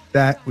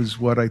 That was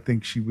what I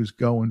think she was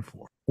going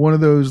for. One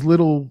of those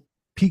little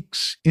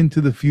peeks into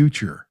the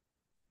future.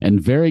 And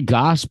very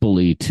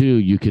gospel-y, too.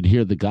 You could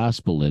hear the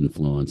gospel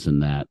influence in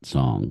that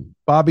song.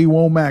 Bobby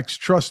Womack's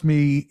Trust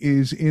Me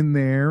is in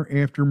there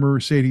after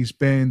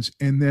Mercedes-Benz.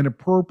 And then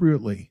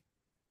appropriately,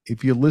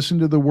 if you listen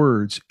to the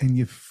words and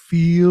you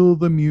feel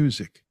the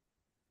music,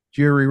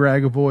 Jerry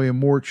Ragavoy and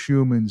Mort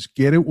Schumann's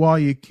Get It While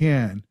You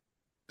Can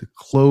to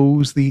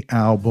close the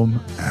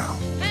album out.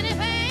 And if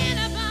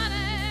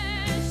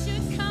anybody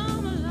should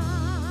come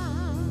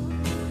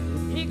along,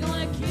 he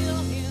gonna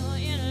kill you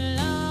in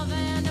love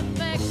and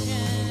affection.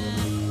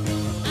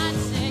 I'd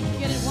say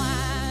get it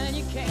while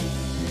you can.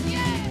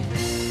 Yeah.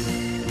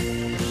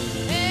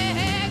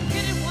 Hey,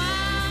 get it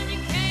while you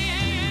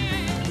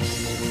can.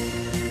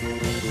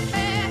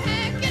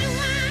 Hey, get it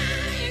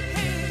while you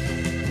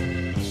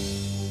can.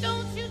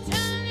 Don't you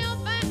turn your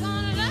back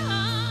on love.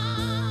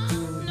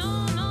 No,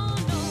 no,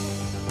 no.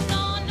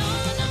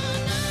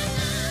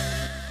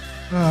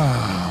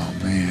 Oh,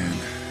 man.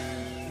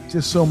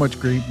 Just so much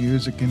great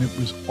music, and it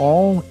was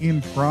all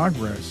in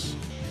progress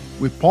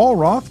with Paul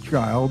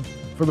Rothchild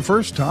for the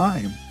first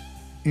time,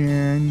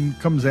 and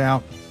comes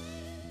out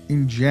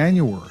in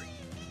January.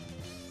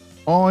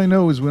 All I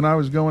know is when I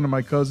was going to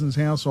my cousin's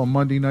house on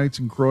Monday nights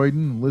in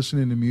Croydon and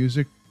listening to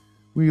music,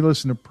 we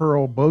listened to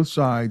Pearl both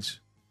sides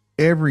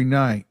every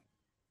night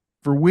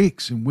for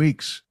weeks and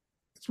weeks.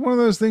 It's one of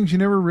those things you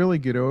never really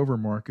get over,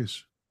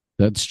 Marcus.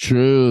 That's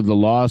true. The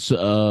loss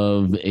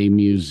of a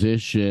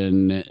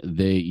musician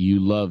that you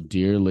love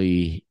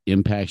dearly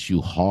impacts you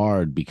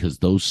hard because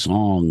those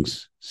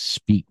songs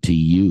speak to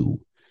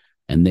you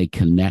and they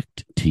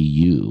connect to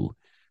you.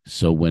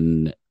 So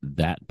when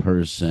that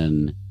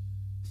person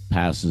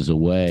passes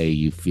away,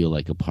 you feel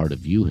like a part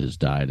of you has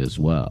died as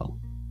well.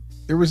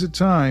 There was a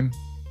time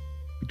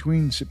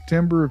between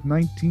September of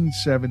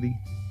 1970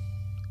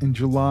 and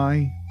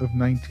July of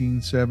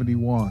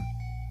 1971.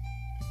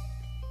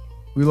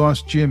 We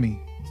lost Jimmy.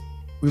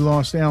 We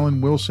lost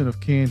Alan Wilson of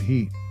Canned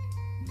Heat.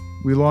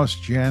 We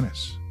lost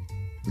Janis.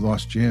 We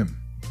lost Jim.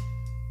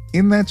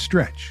 In that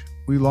stretch,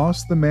 we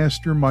lost the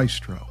master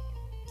maestro,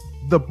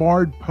 the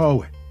bard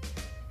poet,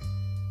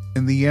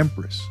 and the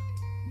empress,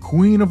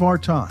 queen of our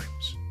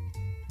times.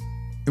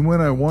 And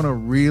when I want to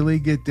really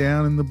get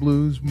down in the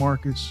blues,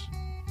 Marcus,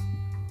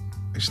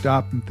 I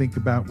stop and think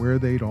about where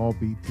they'd all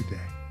be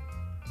today.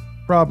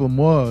 Problem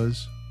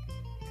was,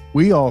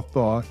 we all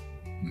thought,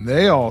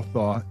 they all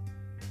thought,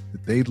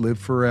 that they'd live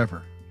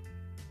forever.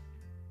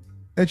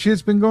 That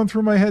shit's been going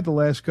through my head the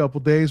last couple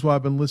days while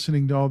I've been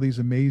listening to all these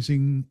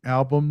amazing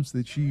albums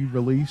that she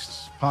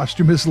released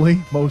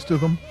posthumously, most of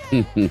them.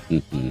 And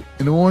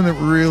the one that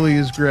really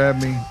has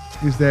grabbed me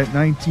is that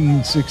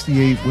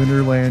 1968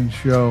 Winterland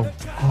show.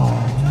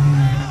 Oh,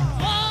 man.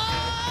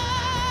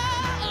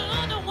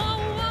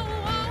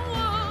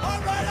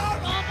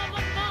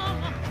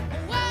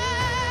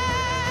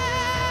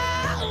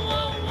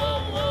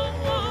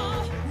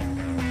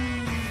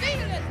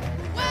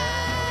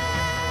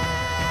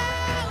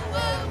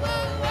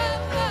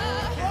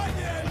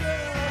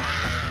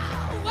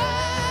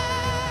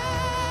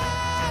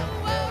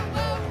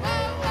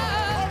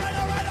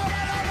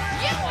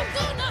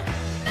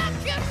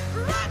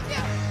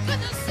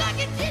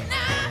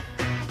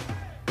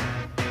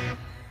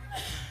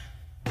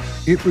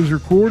 It was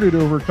recorded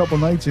over a couple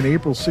nights in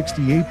April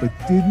 68, but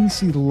didn't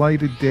see the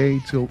light of day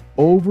till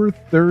over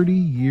 30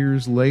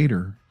 years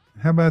later.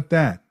 How about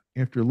that?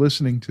 After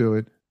listening to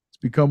it, it's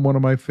become one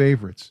of my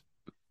favorites.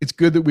 It's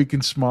good that we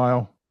can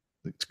smile.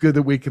 It's good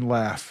that we can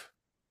laugh.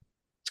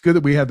 It's good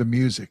that we have the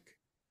music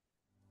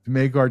to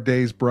make our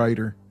days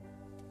brighter.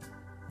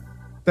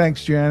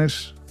 Thanks,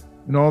 Janis,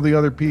 and all the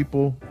other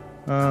people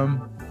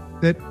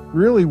that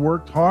really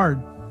worked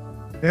hard.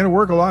 They had to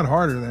work a lot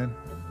harder then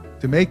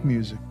to make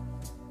music.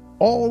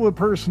 All the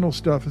personal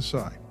stuff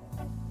aside.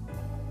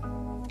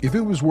 If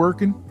it was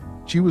working,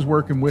 she was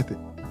working with it.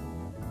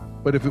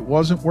 But if it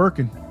wasn't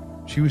working,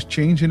 she was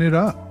changing it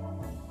up.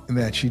 And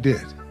that she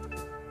did.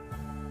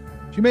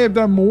 She may have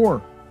done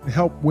more to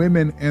help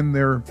women in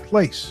their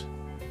place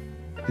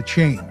to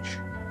change.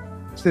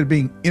 Instead of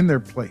being in their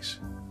place,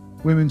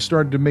 women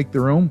started to make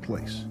their own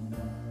place.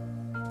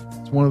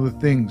 It's one of the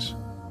things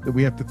that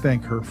we have to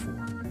thank her for.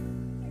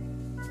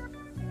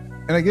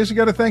 And I guess you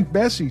got to thank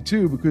Bessie,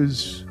 too,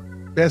 because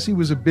Bessie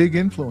was a big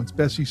influence.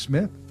 Bessie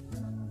Smith.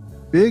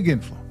 Big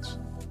influence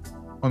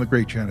on the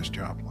great Janis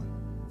Joplin.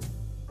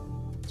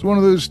 It's one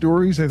of those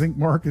stories, I think,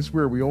 Marcus,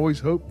 where we always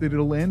hope that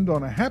it'll end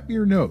on a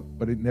happier note,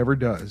 but it never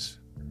does.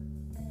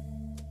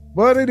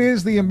 But it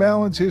is the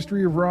Imbalanced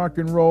History of Rock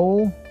and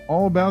Roll,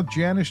 all about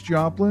Janis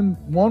Joplin,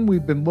 one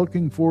we've been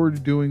looking forward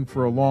to doing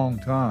for a long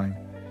time.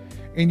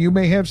 And you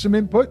may have some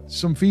input,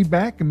 some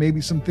feedback, and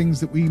maybe some things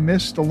that we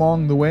missed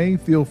along the way.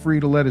 Feel free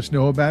to let us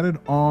know about it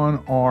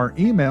on our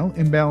email,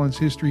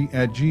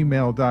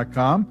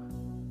 imbalancedhistory@gmail.com.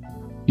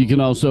 You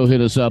can also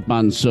hit us up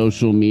on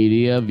social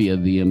media via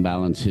the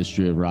Imbalanced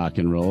History of Rock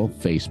and Roll,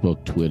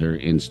 Facebook, Twitter,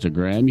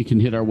 Instagram. You can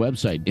hit our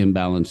website,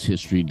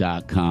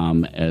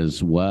 imbalancedhistory.com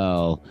as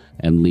well,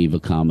 and leave a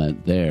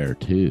comment there,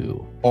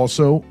 too.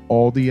 Also,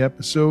 all the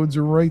episodes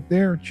are right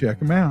there. Check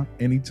them out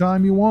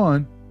anytime you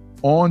want,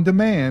 on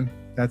demand.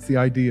 That's the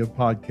idea of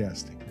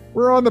podcasting.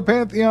 We're on the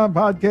Pantheon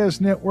Podcast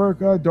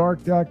Network, a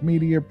Dark Doc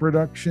Media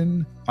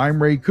production.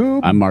 I'm Ray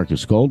Coop. I'm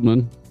Marcus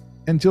Goldman.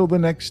 Until the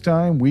next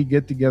time we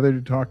get together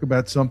to talk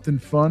about something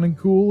fun and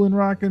cool in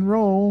rock and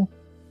roll,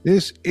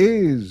 this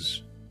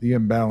is the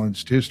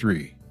Imbalanced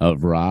History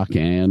of Rock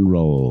and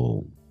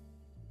Roll.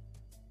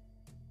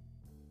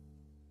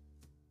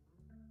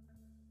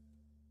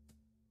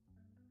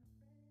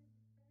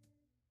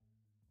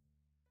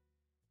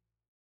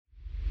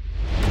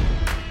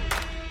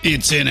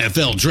 It's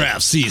NFL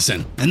draft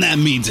season, and that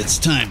means it's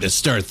time to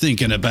start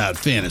thinking about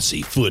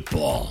fantasy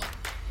football.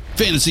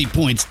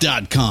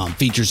 FantasyPoints.com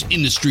features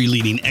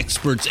industry-leading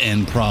experts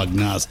and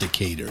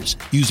prognosticators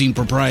using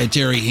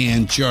proprietary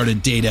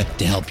hand-charted data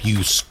to help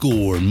you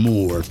score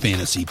more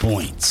fantasy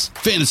points.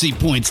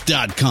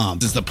 FantasyPoints.com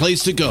is the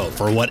place to go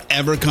for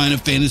whatever kind of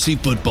fantasy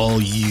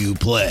football you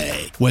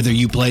play. Whether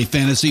you play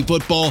fantasy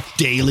football,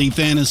 daily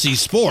fantasy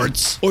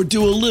sports, or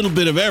do a little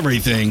bit of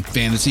everything,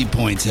 Fantasy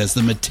Points has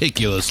the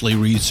meticulously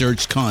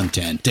researched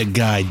content to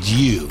guide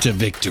you to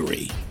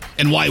victory.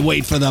 And why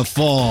wait for the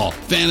fall?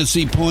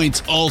 Fantasy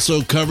Points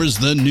also covers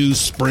the new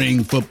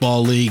spring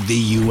football league,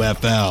 the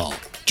UFL.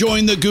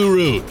 Join the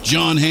guru,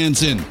 John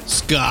Hansen,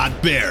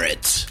 Scott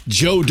Barrett,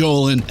 Joe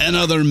Dolan, and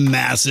other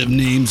massive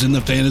names in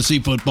the fantasy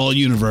football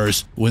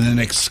universe with an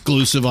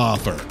exclusive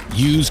offer.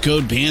 Use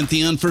code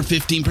Pantheon for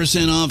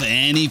 15% off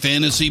any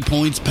Fantasy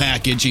Points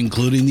package,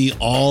 including the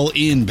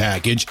all-in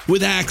package,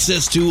 with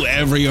access to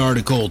every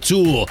article,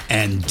 tool,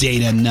 and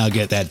data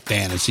nugget that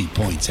Fantasy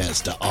Points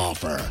has to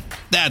offer.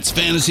 That's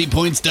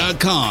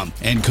FantasyPoints.com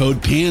and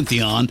code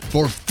Pantheon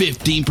for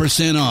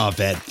 15% off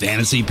at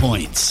Fantasy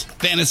Points.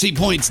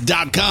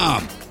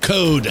 FantasyPoints.com,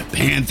 code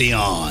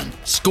Pantheon.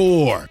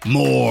 Score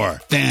more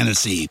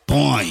fantasy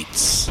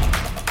points.